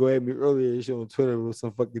tried to go at me earlier and shit on Twitter with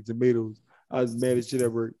some fucking tomatoes. I was mad as shit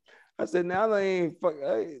at work. I said, now I ain't fuck.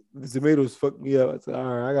 The tomatoes fucked me up. I said, all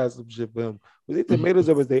right, I got some shit for him. Was they tomatoes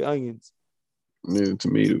or was they onions? yeah,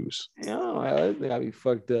 tomatoes. Yeah, I think I be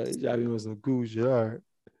fucked up. He tried me with some cool shit. All right,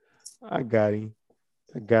 I got him.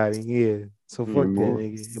 I got him. Yeah. So Yeah, fuck that boy.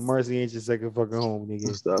 nigga. And Marcy ain't your second fucking home, nigga.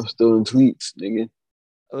 I'm still in tweets, nigga.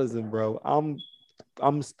 Listen, bro.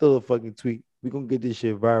 I'm still a fucking tweet. We gonna get this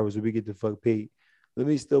shit viral so we get the fuck paid. Let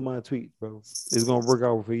me steal my tweet, bro. It's gonna work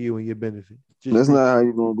out for you and your benefit. Just That's not how retweet.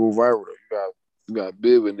 you gonna go viral. You got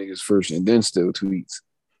bid with niggas first and then still tweets.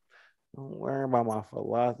 Don't worry about my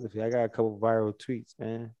philosophy. I got a couple viral tweets,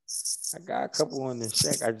 man. I got a couple on the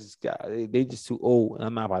shack. I just got they just too old. And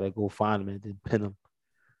I'm not about to go find them and then pin them.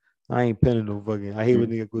 I ain't pinning no fucking. I hate when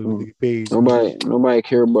nigga go to a Mm-hmm. nigga page. Nobody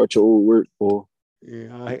care about your old work or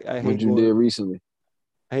Yeah, I what hate you did going. recently.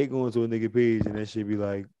 I hate going to a nigga page and that shit be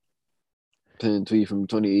like, Pin tweet from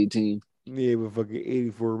 2018. yeah, with fucking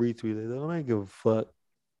 84 retweets. Like, I don't give a fuck.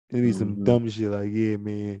 It be some Mm-hmm. dumb shit like, yeah,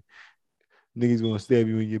 man, niggas gonna stab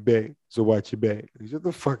you in your back, so watch your back. Like, shut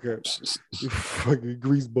the fuck up. You fucking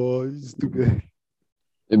grease ball. You stupid.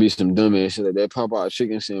 It'd be some dumb ass shit like that Popeye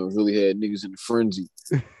chicken sandwich really had niggas in a frenzy.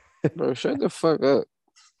 Bro, shut the fuck up.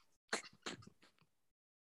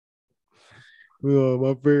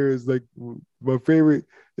 My favorite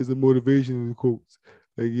is the motivational quotes.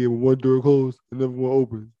 Like, yeah, when one door closed, another one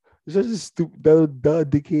opens. It's just stupid, duh,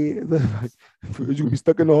 dickhead. Like, you could be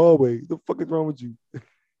stuck in the hallway. What the fuck is wrong with you?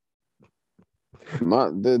 My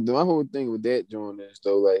whole thing with that joint is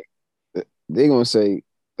though, like they gonna say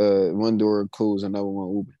one door closed, another one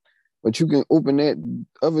open. But you can open that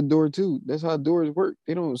other door too. That's how doors work.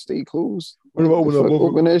 They don't stay closed. What if I Like the open up fuck,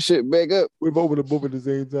 both? open that shit back up. What if I open up both at the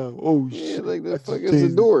same time? Oh Yeah, shit! like the I fuck just is the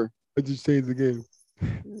changed it. door? I just changed the game.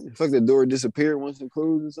 Fuck the door disappeared once it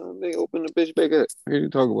closed or something. They open the bitch back up. What are you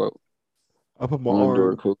talk about? I put my One door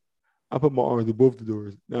arm. closed. I put my arms to both the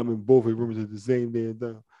doors. Now I'm in both the rooms at the same damn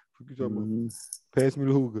time. What you talking about? Mm-hmm. Pass me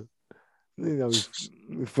the hookah. Nigga,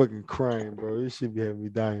 I be fucking crying, bro. This shit be having me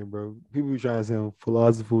dying, bro. People be trying to sound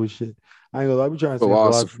philosophical and shit. I ain't gonna lie, I be trying to say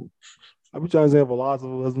philosophy. Philosophy. I be trying to say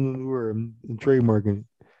philosophy. That's another word. I'm trademarking it.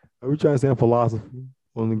 I be trying to say philosophy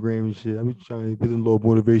on the gram and shit. I be trying to put them little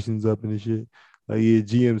motivations up and shit. Like, yeah,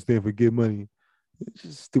 GM stand for get money. It's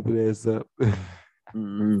just stupid ass up.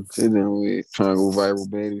 Mm-hmm. Sit down with trying to go viral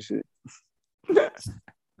bad and shit.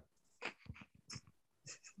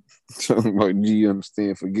 Talking about GM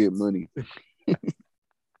stand for get money.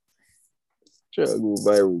 Trying to go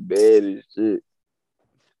viral bad and shit.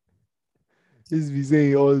 Just be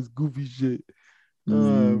saying all this goofy shit.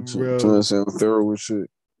 Trying Bro. to sound thorough and shit.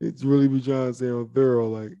 It's really be trying to sound thorough.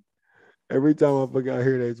 Like, every time I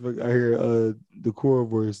hear that, I hear the core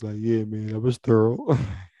voice like, yeah, man, that was thorough.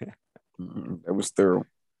 That was thorough.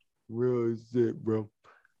 Real as shit, bro.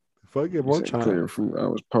 Fuck it, You bro. I'm said trying. clear fruit. I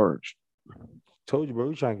was parched. Told you, bro.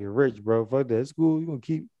 We trying to get rich, bro. Fuck that. It's cool. You gonna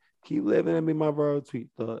keep living and be my viral tweet.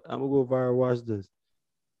 Thought I'm gonna go viral. Watch this.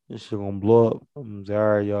 This shit gonna blow up. I'm gonna say, all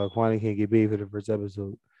right, y'all. Kwani can't get paid for the first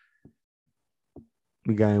episode.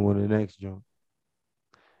 We got him on the next jump.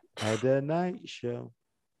 At that night show,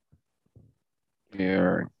 Yeah, all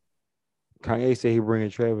right. Kanye said he bringing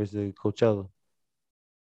Travis to Coachella.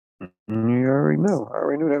 You already know. I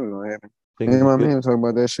already knew that was gonna happen. Think Me it's and a my good. man was talking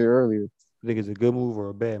about that shit earlier. Think it's a good move or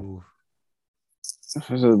a bad move.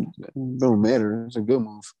 It don't matter. It's a good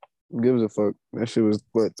move. Who gives a fuck? That shit was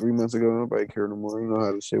what 3 months ago. Nobody care no more. You know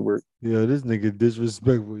how this shit work. Yeah, this nigga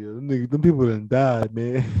disrespectful. Yo, them people done died,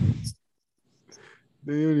 man.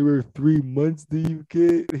 They only work 3 months to you,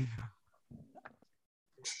 kid.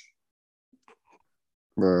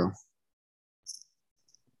 Bro.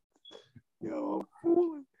 Yo, I'm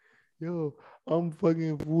fooling. Yo, I'm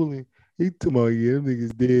fucking fooling. He talking about, yeah, them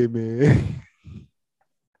niggas dead, man.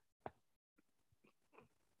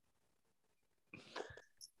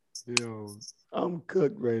 Yo, I'm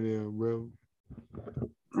cooked right now, bro.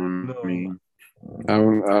 I No, mean, I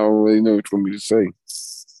don't really know what you want me to say.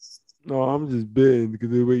 no, I'm just bidding because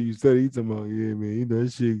the way you said it, he talking about, yeah, man, you know,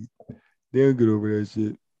 that shit, they don't get over that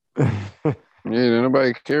shit. Yeah,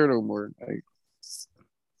 nobody care no more. Like,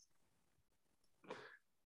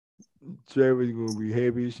 Trevor's gonna be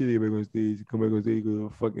happy as shit. Everybody on stage, come back on stage, go a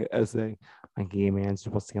fucking essay. Like, yeah, man, just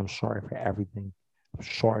want to say I'm sorry for everything. I'm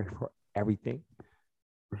sorry for everything.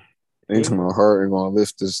 they talking about hard and gonna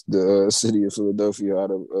lift the city of Philadelphia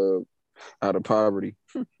out of poverty.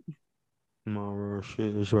 No real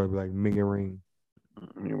shit. This should be like Mega Ring.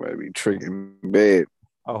 You might be tricking bad.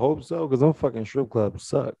 I hope so, because them fucking strip clubs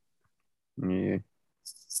suck. Yeah.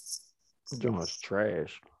 Joint's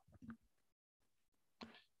trash.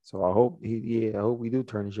 So I hope I hope we do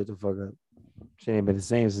turn this shit the fuck up. Shit ain't been the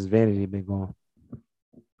same since Vanity been gone.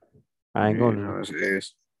 I ain't going to.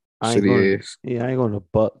 Ass. I ain't going City to. ass. Yeah, I ain't going to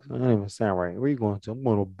Bucks. I don't even sound right. Where you going to? I'm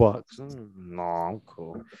going to Bucks. No, I'm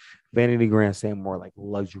cool. Vanity Grand sound more like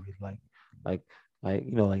luxury, like,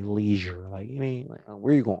 you know, like leisure. Like, you mean, like,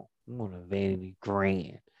 where you going? I'm going to Vanity Grand.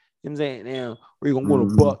 You know what I'm saying? Now, where you going? I'm going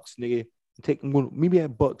to Bucks, nigga. Maybe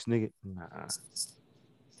at Bucks, nigga.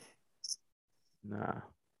 Nah.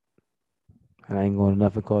 And I ain't going to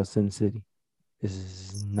nothing called Sin City. This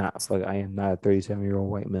is not fuck. I am not a 37-year-old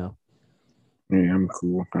white male. Yeah, I'm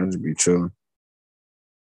cool. I just be chilling.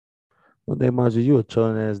 Well, they Marjorie, you a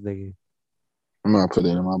chilling ass nigga. I'm not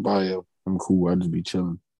putting it in my bio. I'm cool. I just be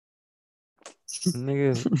chilling.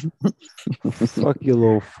 Nigga, fuck your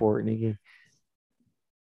little fort, nigga.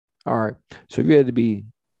 All right. So if you had to be,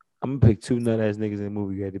 I'm gonna pick two nut ass niggas in the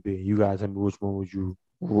movie you had to be. You guys tell me which one would you,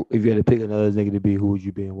 if you had to pick another nigga to be, who would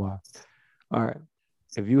you be and why? All right.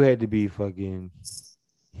 If you had to be fucking,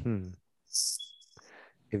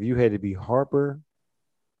 if you had to be Harper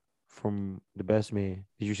from The Best Man,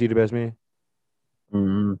 did you see The Best Man?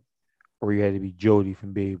 Mm-hmm. Or you had to be Jody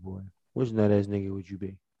from Baby Boy? Which nut ass nigga would you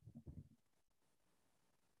be?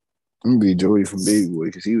 I'm gonna be Jody from Baby Boy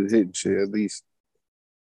because he was hitting shit at least.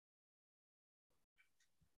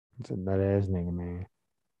 It's a nut ass nigga, man.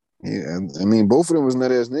 Yeah, I mean, both of them was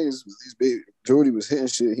nut ass niggas. These baby Jody was hitting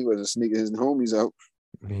shit. He wasn't sneaking his homies out.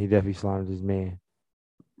 He definitely slimed his man.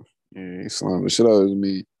 Yeah, he slammed the shit out of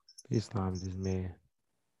me. He slimed his man.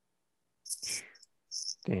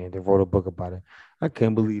 Damn, they wrote a book about it. I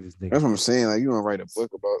can't believe this nigga. That's what I'm saying. Like, you gonna write a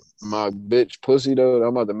book about my bitch pussy though that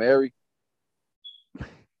I'm about to marry?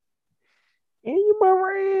 And you my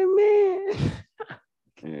right man.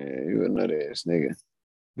 Yeah, you a nut ass nigga.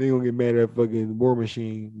 They gonna get mad at fucking War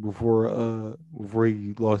Machine before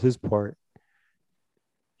he lost his part.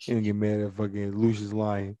 He gonna get mad at fucking Lucius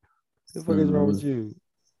Lyon. What the fuck is wrong with you?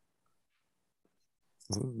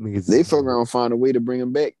 They fuck around and find a way to bring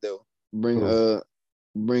him back though.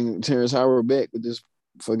 Bring Terrence Howard back with this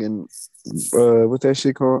fucking what's that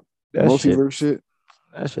shit called? That multiverse shit.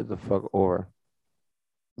 That shit the fuck over.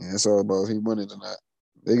 Yeah, it's all about if he wanted or not.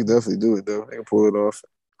 They can definitely do it though. They can pull it off.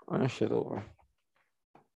 That shit over.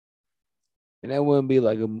 And that wouldn't be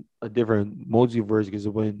like a different multiverse because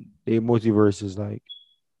when their multiverse is like,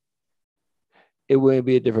 it wouldn't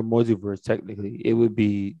be a different multiverse technically. It would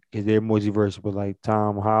be because their multiverse with like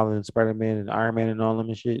Tom Holland, Spider Man, and Iron Man and all them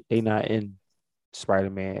and shit. They not in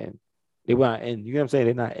Spider Man. They were not in. You get what I'm saying?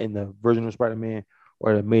 They're not in the version of Spider Man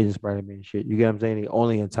or the Amazing Spider Man shit. You get what I'm saying? They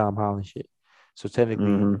only in Tom Holland shit. So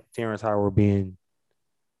technically, Terrence Howard would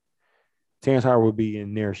be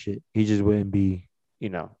in their shit. He just wouldn't be. You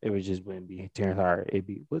know, it would just wouldn't be Terrence Howard. It'd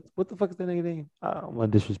be what the fuck is that nigga name? I don't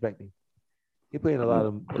want to disrespect him. He playing a lot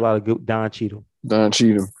of good Don Cheadle. Don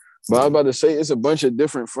Cheadle. But I was about to say it's a bunch of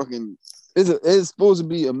different fucking. It's supposed to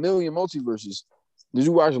be a million multiverses. Did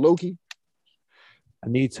you watch Loki? I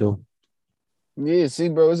need to. Yeah, see,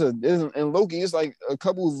 bro, and Loki. It's like a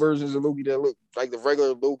couple of versions of Loki that look like the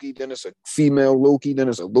regular Loki. Then it's a female Loki. Then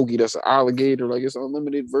it's a Loki that's an alligator. Like it's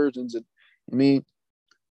unlimited versions. I mean,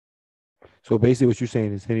 so basically, what you're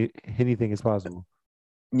saying is anything is possible.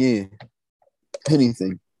 Yeah,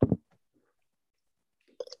 anything.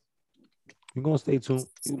 You're gonna stay tuned.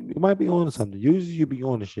 You might be on to something. Usually, you be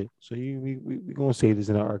on the shit. So we gonna save this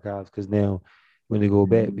in our archives because now when they go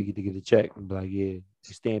back, we get to get a check and be like, yeah, you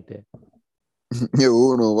stamped that. Yo,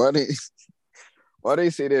 hold on. Why they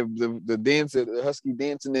say that the dancer, the husky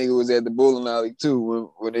dancing nigga was at the bowling alley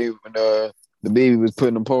too when the baby was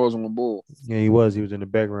putting the paws on the ball. Yeah, he was. He was in the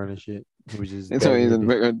background and shit. He was just. They tell me he's in the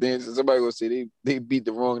background dancing. Somebody gonna say they beat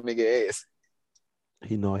the wrong nigga ass.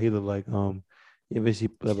 He looked like you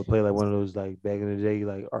ever play like one of those like back in the day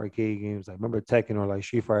like arcade games like remember Tekken or like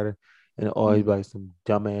Street Fighter and always like some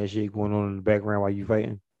dumbass shit going on in the background while you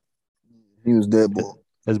fighting. He was that boy.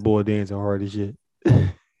 That's boy dancing hard as shit.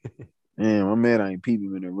 Damn, I'm mad I ain't peeping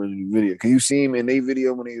him in the original video. Can you see him in their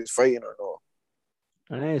video when he was fighting or no?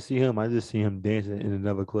 I didn't see him. I just see him dancing in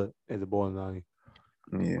another clip at the bowling alley.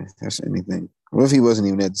 Yeah, that's anything. What if he wasn't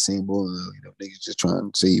even at the same bowling alley? You know, niggas just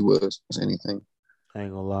trying to say he was. That's anything. I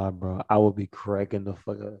ain't gonna lie, bro. I would be cracking the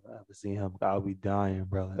fuck up if I ever see him. I would be dying,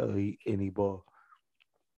 bro. Like, he'll eat any ball.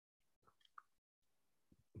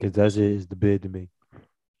 Because that shit is the bid to me.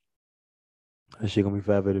 That shit gonna be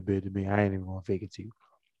forever the bid to me. I ain't even gonna fake it to you.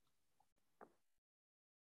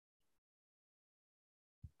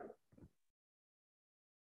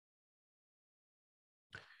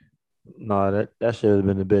 No, that should have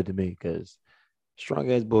been the bid to me because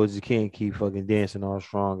strong ass boys you can't keep fucking dancing all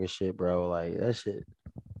strong and shit, bro. Like that shit.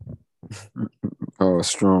 Oh,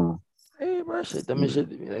 strong. Hey, bro, shit. That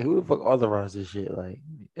shit. Like, who the fuck authorized this shit? Like,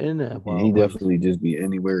 internet. Yeah, he definitely just be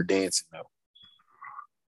anywhere dancing though.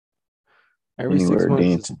 Every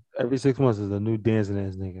 6 months is a new dancing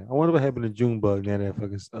ass nigga. I wonder what happened to Junebug now that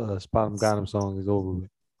fucking Spot 'em Got 'em song is over with.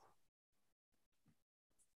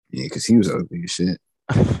 Yeah, because he was ugly as shit.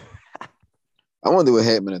 I wonder what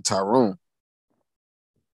happened to Tyrone.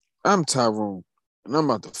 I'm Tyrone, and I'm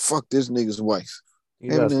about to fuck this nigga's wife.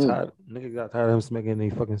 Nigga got tired of him smoking any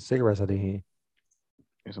fucking cigarettes out of hand.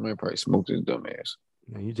 Yeah, somebody probably smoked his dumb ass.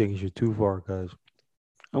 Yeah, you taking shit too far, cuz.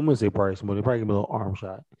 I'm gonna say probably smoke. They probably give me a little arm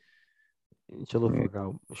shot. Chill the fuck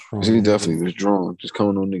out. Strong. He definitely was drawn, just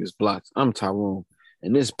coming on niggas' blocks. I'm Tyrone,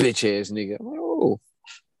 and this bitch ass nigga. I'm like, oh,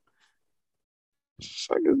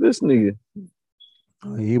 fuck is this nigga?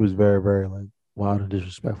 He was very, very like wild and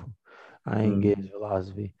disrespectful. I ain't get his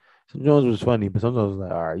philosophy. Some Jones was funny, but sometimes I was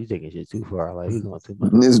like, all right, you taking shit too far. Like, you going too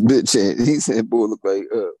much. This bitch ass, he said, boy, look like,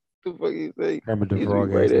 what the fuck he say? Kermit the Frog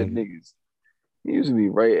right at niggas. He used to be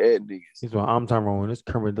right at niggas. He's like, I'm Tyrone. This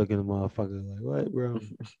Kermit looking at the motherfucker. Like, what, bro?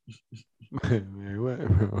 Man, what,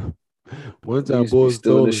 bro? One time, boys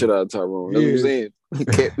stealing the shit out of Tyrone. That's what I'm saying. He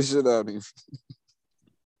kept the shit out of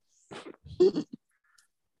him.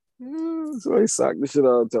 So I socked the shit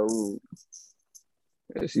out of Taru.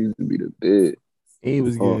 That she used to be the bed. He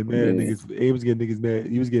was Oh getting mad at man. niggas. He was getting niggas mad.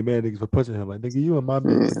 He was getting mad at niggas for punching him. Like, nigga, you in my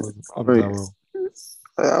Man. business. I'm Right. Tyrone.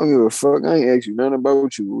 I don't give a fuck. I ain't ask you nothing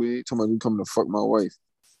about you. We ain't talking about you coming to fuck my wife.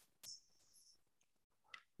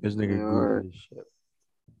 This nigga Yeah, goofy right. as shit.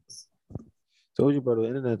 Told you, bro, the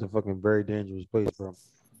internet's a fucking very dangerous place, bro.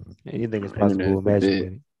 Anything is possible. Internet's the Imagine bed.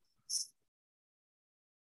 with it.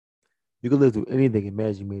 You can live through anything.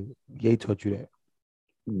 Imagine with it. Ye taught you that.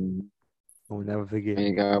 Mm. I will never forget.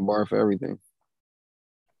 Ain't got a bar for everything.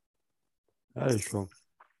 That is true.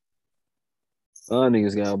 A lot of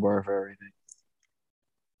niggas got a bar for everything.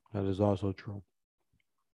 That is also true.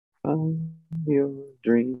 Your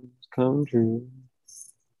dreams come true.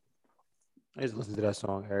 I just listen to that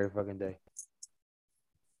song every fucking day.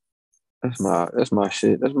 That's my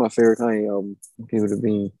shit. That's my favorite Kanye album. Give it a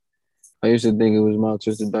bean. I used to think it was my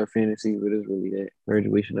Twisted Dark Fantasy, but it's really that.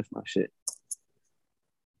 Graduation, that's my shit.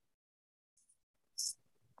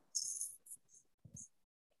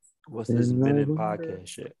 What's this minute podcast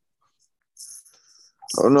shit?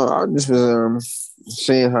 Oh no, I just was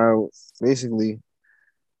saying how basically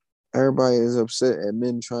everybody is upset at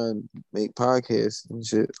men trying to make podcasts and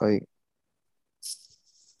shit.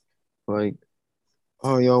 Like,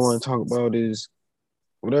 all y'all want to talk about is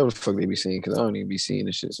whatever the fuck they be saying, because I don't even be seeing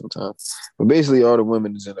this shit sometimes. But basically, all the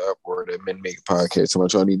women is in the uproar that men make podcasts. So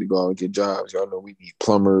much y'all need to go out and get jobs. Y'all know we need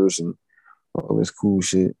plumbers and all this cool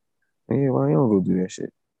shit. And yeah, why y'all don't go do that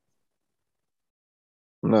shit?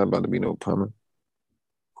 I'm not about to be no plumber.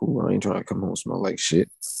 Cool, I ain't trying to come home smell like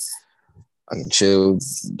shit. I can chill,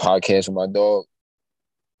 podcast with my dog.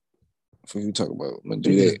 What you talk about? I'm gonna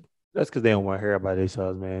do that. That's because they don't want to hear about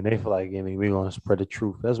themselves, man. They feel like, I mean, we're gonna spread the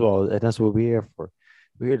truth. That's what we're here for.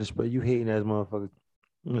 We're here to spread. You hating ass motherfucker.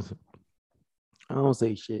 Listen, I don't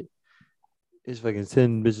say shit. It's fucking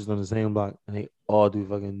 10 bitches on the same block, and they all do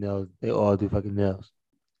fucking nails. They all do fucking nails.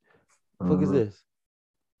 The fuck is this?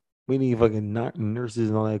 We need fucking nurses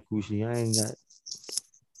and all that cool shit. I ain't got.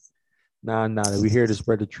 Nah. We here to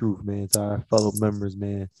spread the truth, man. To our fellow members,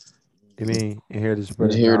 man. I mean, and here to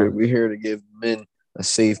spread the knowledge. We're here to give men a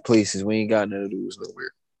safe place. We ain't got none of those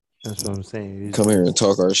nowhere. That's what I'm saying. Come here and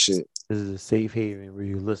talk our shit. This is a safe haven where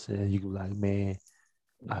you listen and you can be like, man,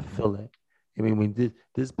 I feel it. I mean, when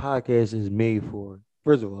this podcast is made for,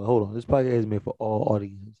 first of all, hold on, this podcast is made for all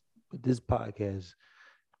audience, but this podcast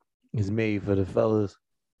is made for the fellas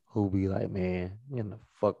who be like, man, getting the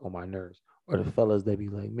fuck on my nerves, or the fellas that be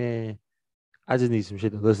like, man, I just need some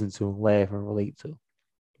shit to listen to and laugh and relate to.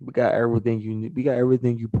 We got everything you need. We got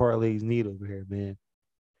everything you parlays need over here, man.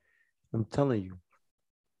 I'm telling you.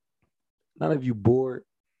 Not if you bored.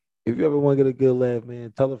 If you ever want to get a good laugh,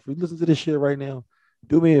 man, tell a friend, listen to this shit right now.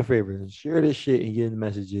 Do me a favor and share this shit and get the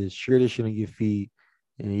messages. Share this shit on your feed.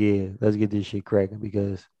 And yeah, let's get this shit cracking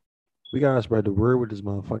because we gotta spread the word with this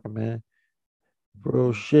motherfucker, man. For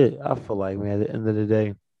real shit. I feel like, man, at the end of the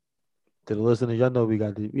day, to the listeners, y'all know we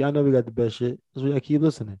got the best shit. That's why I keep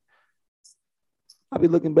listening. I be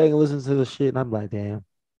looking back and listening to the shit, and I'm like, damn,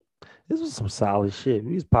 this was some solid shit.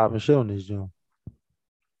 We was popping shit on this joint.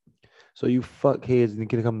 So you fuck heads and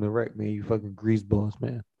get come to wreck, man. You fucking grease balls,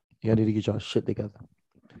 man. Y'all need to get y'all shit together.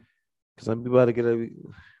 Cause we about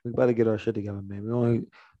to get our shit together, man. We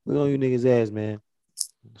on you niggas ass, man.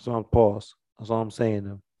 So I'm pause. That's all I'm saying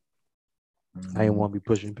though. I ain't want to be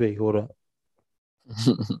pushing P. Hold up.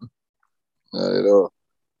 Not at all.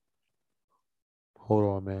 Hold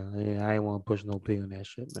on, man. I ain't want to push no P on that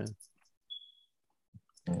shit, man.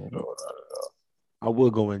 Not at all. I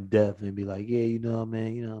would go in depth and be like, yeah,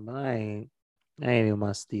 man, but I ain't in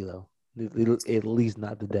my stilo. At least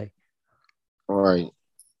not today. All right.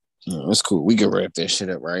 That's cool. We can wrap that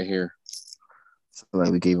shit up right here.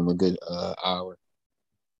 Like we gave him a good hour.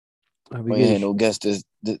 We ain't had no guests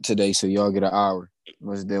today, so y'all get an hour.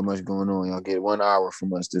 Wasn't there much going on? Y'all get 1 hour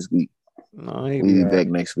from us this week. No, we'll be back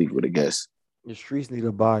next week with a guest. The streets need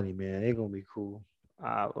a body, man. They gonna be cool.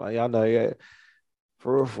 Like y'all know, yeah.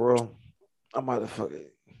 For real. I'm about to fuck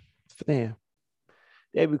it. Damn.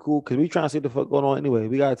 That'd be cool because we trying to see what the fuck going on anyway.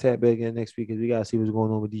 We gotta tap back in next week because we gotta see what's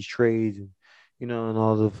going on with these trades and and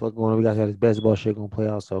all the fuck going on. We gotta see how this basketball shit gonna play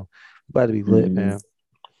out. So about to be lit, man.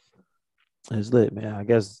 It's lit, man. I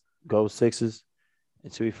guess go Sixers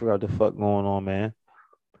until we figure out the fuck going on, man.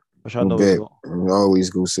 But y'all know what's going on. We always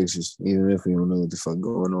go Sixers, even if we don't know what the fuck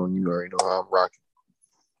going on. You already know how I'm rocking.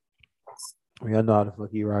 Y'all know how the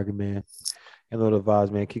fuck you rocking, man. You know the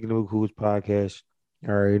vibes, man. Kicking the Cool's podcast. You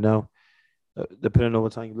already know. Depending on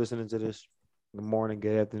what time you're listening to this, good morning,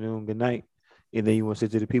 good afternoon, good night. And then you want to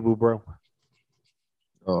say to the people, bro.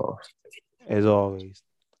 Oh. As always,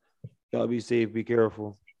 y'all be safe, be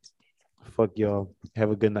careful. Fuck y'all.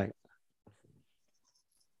 Have a good night.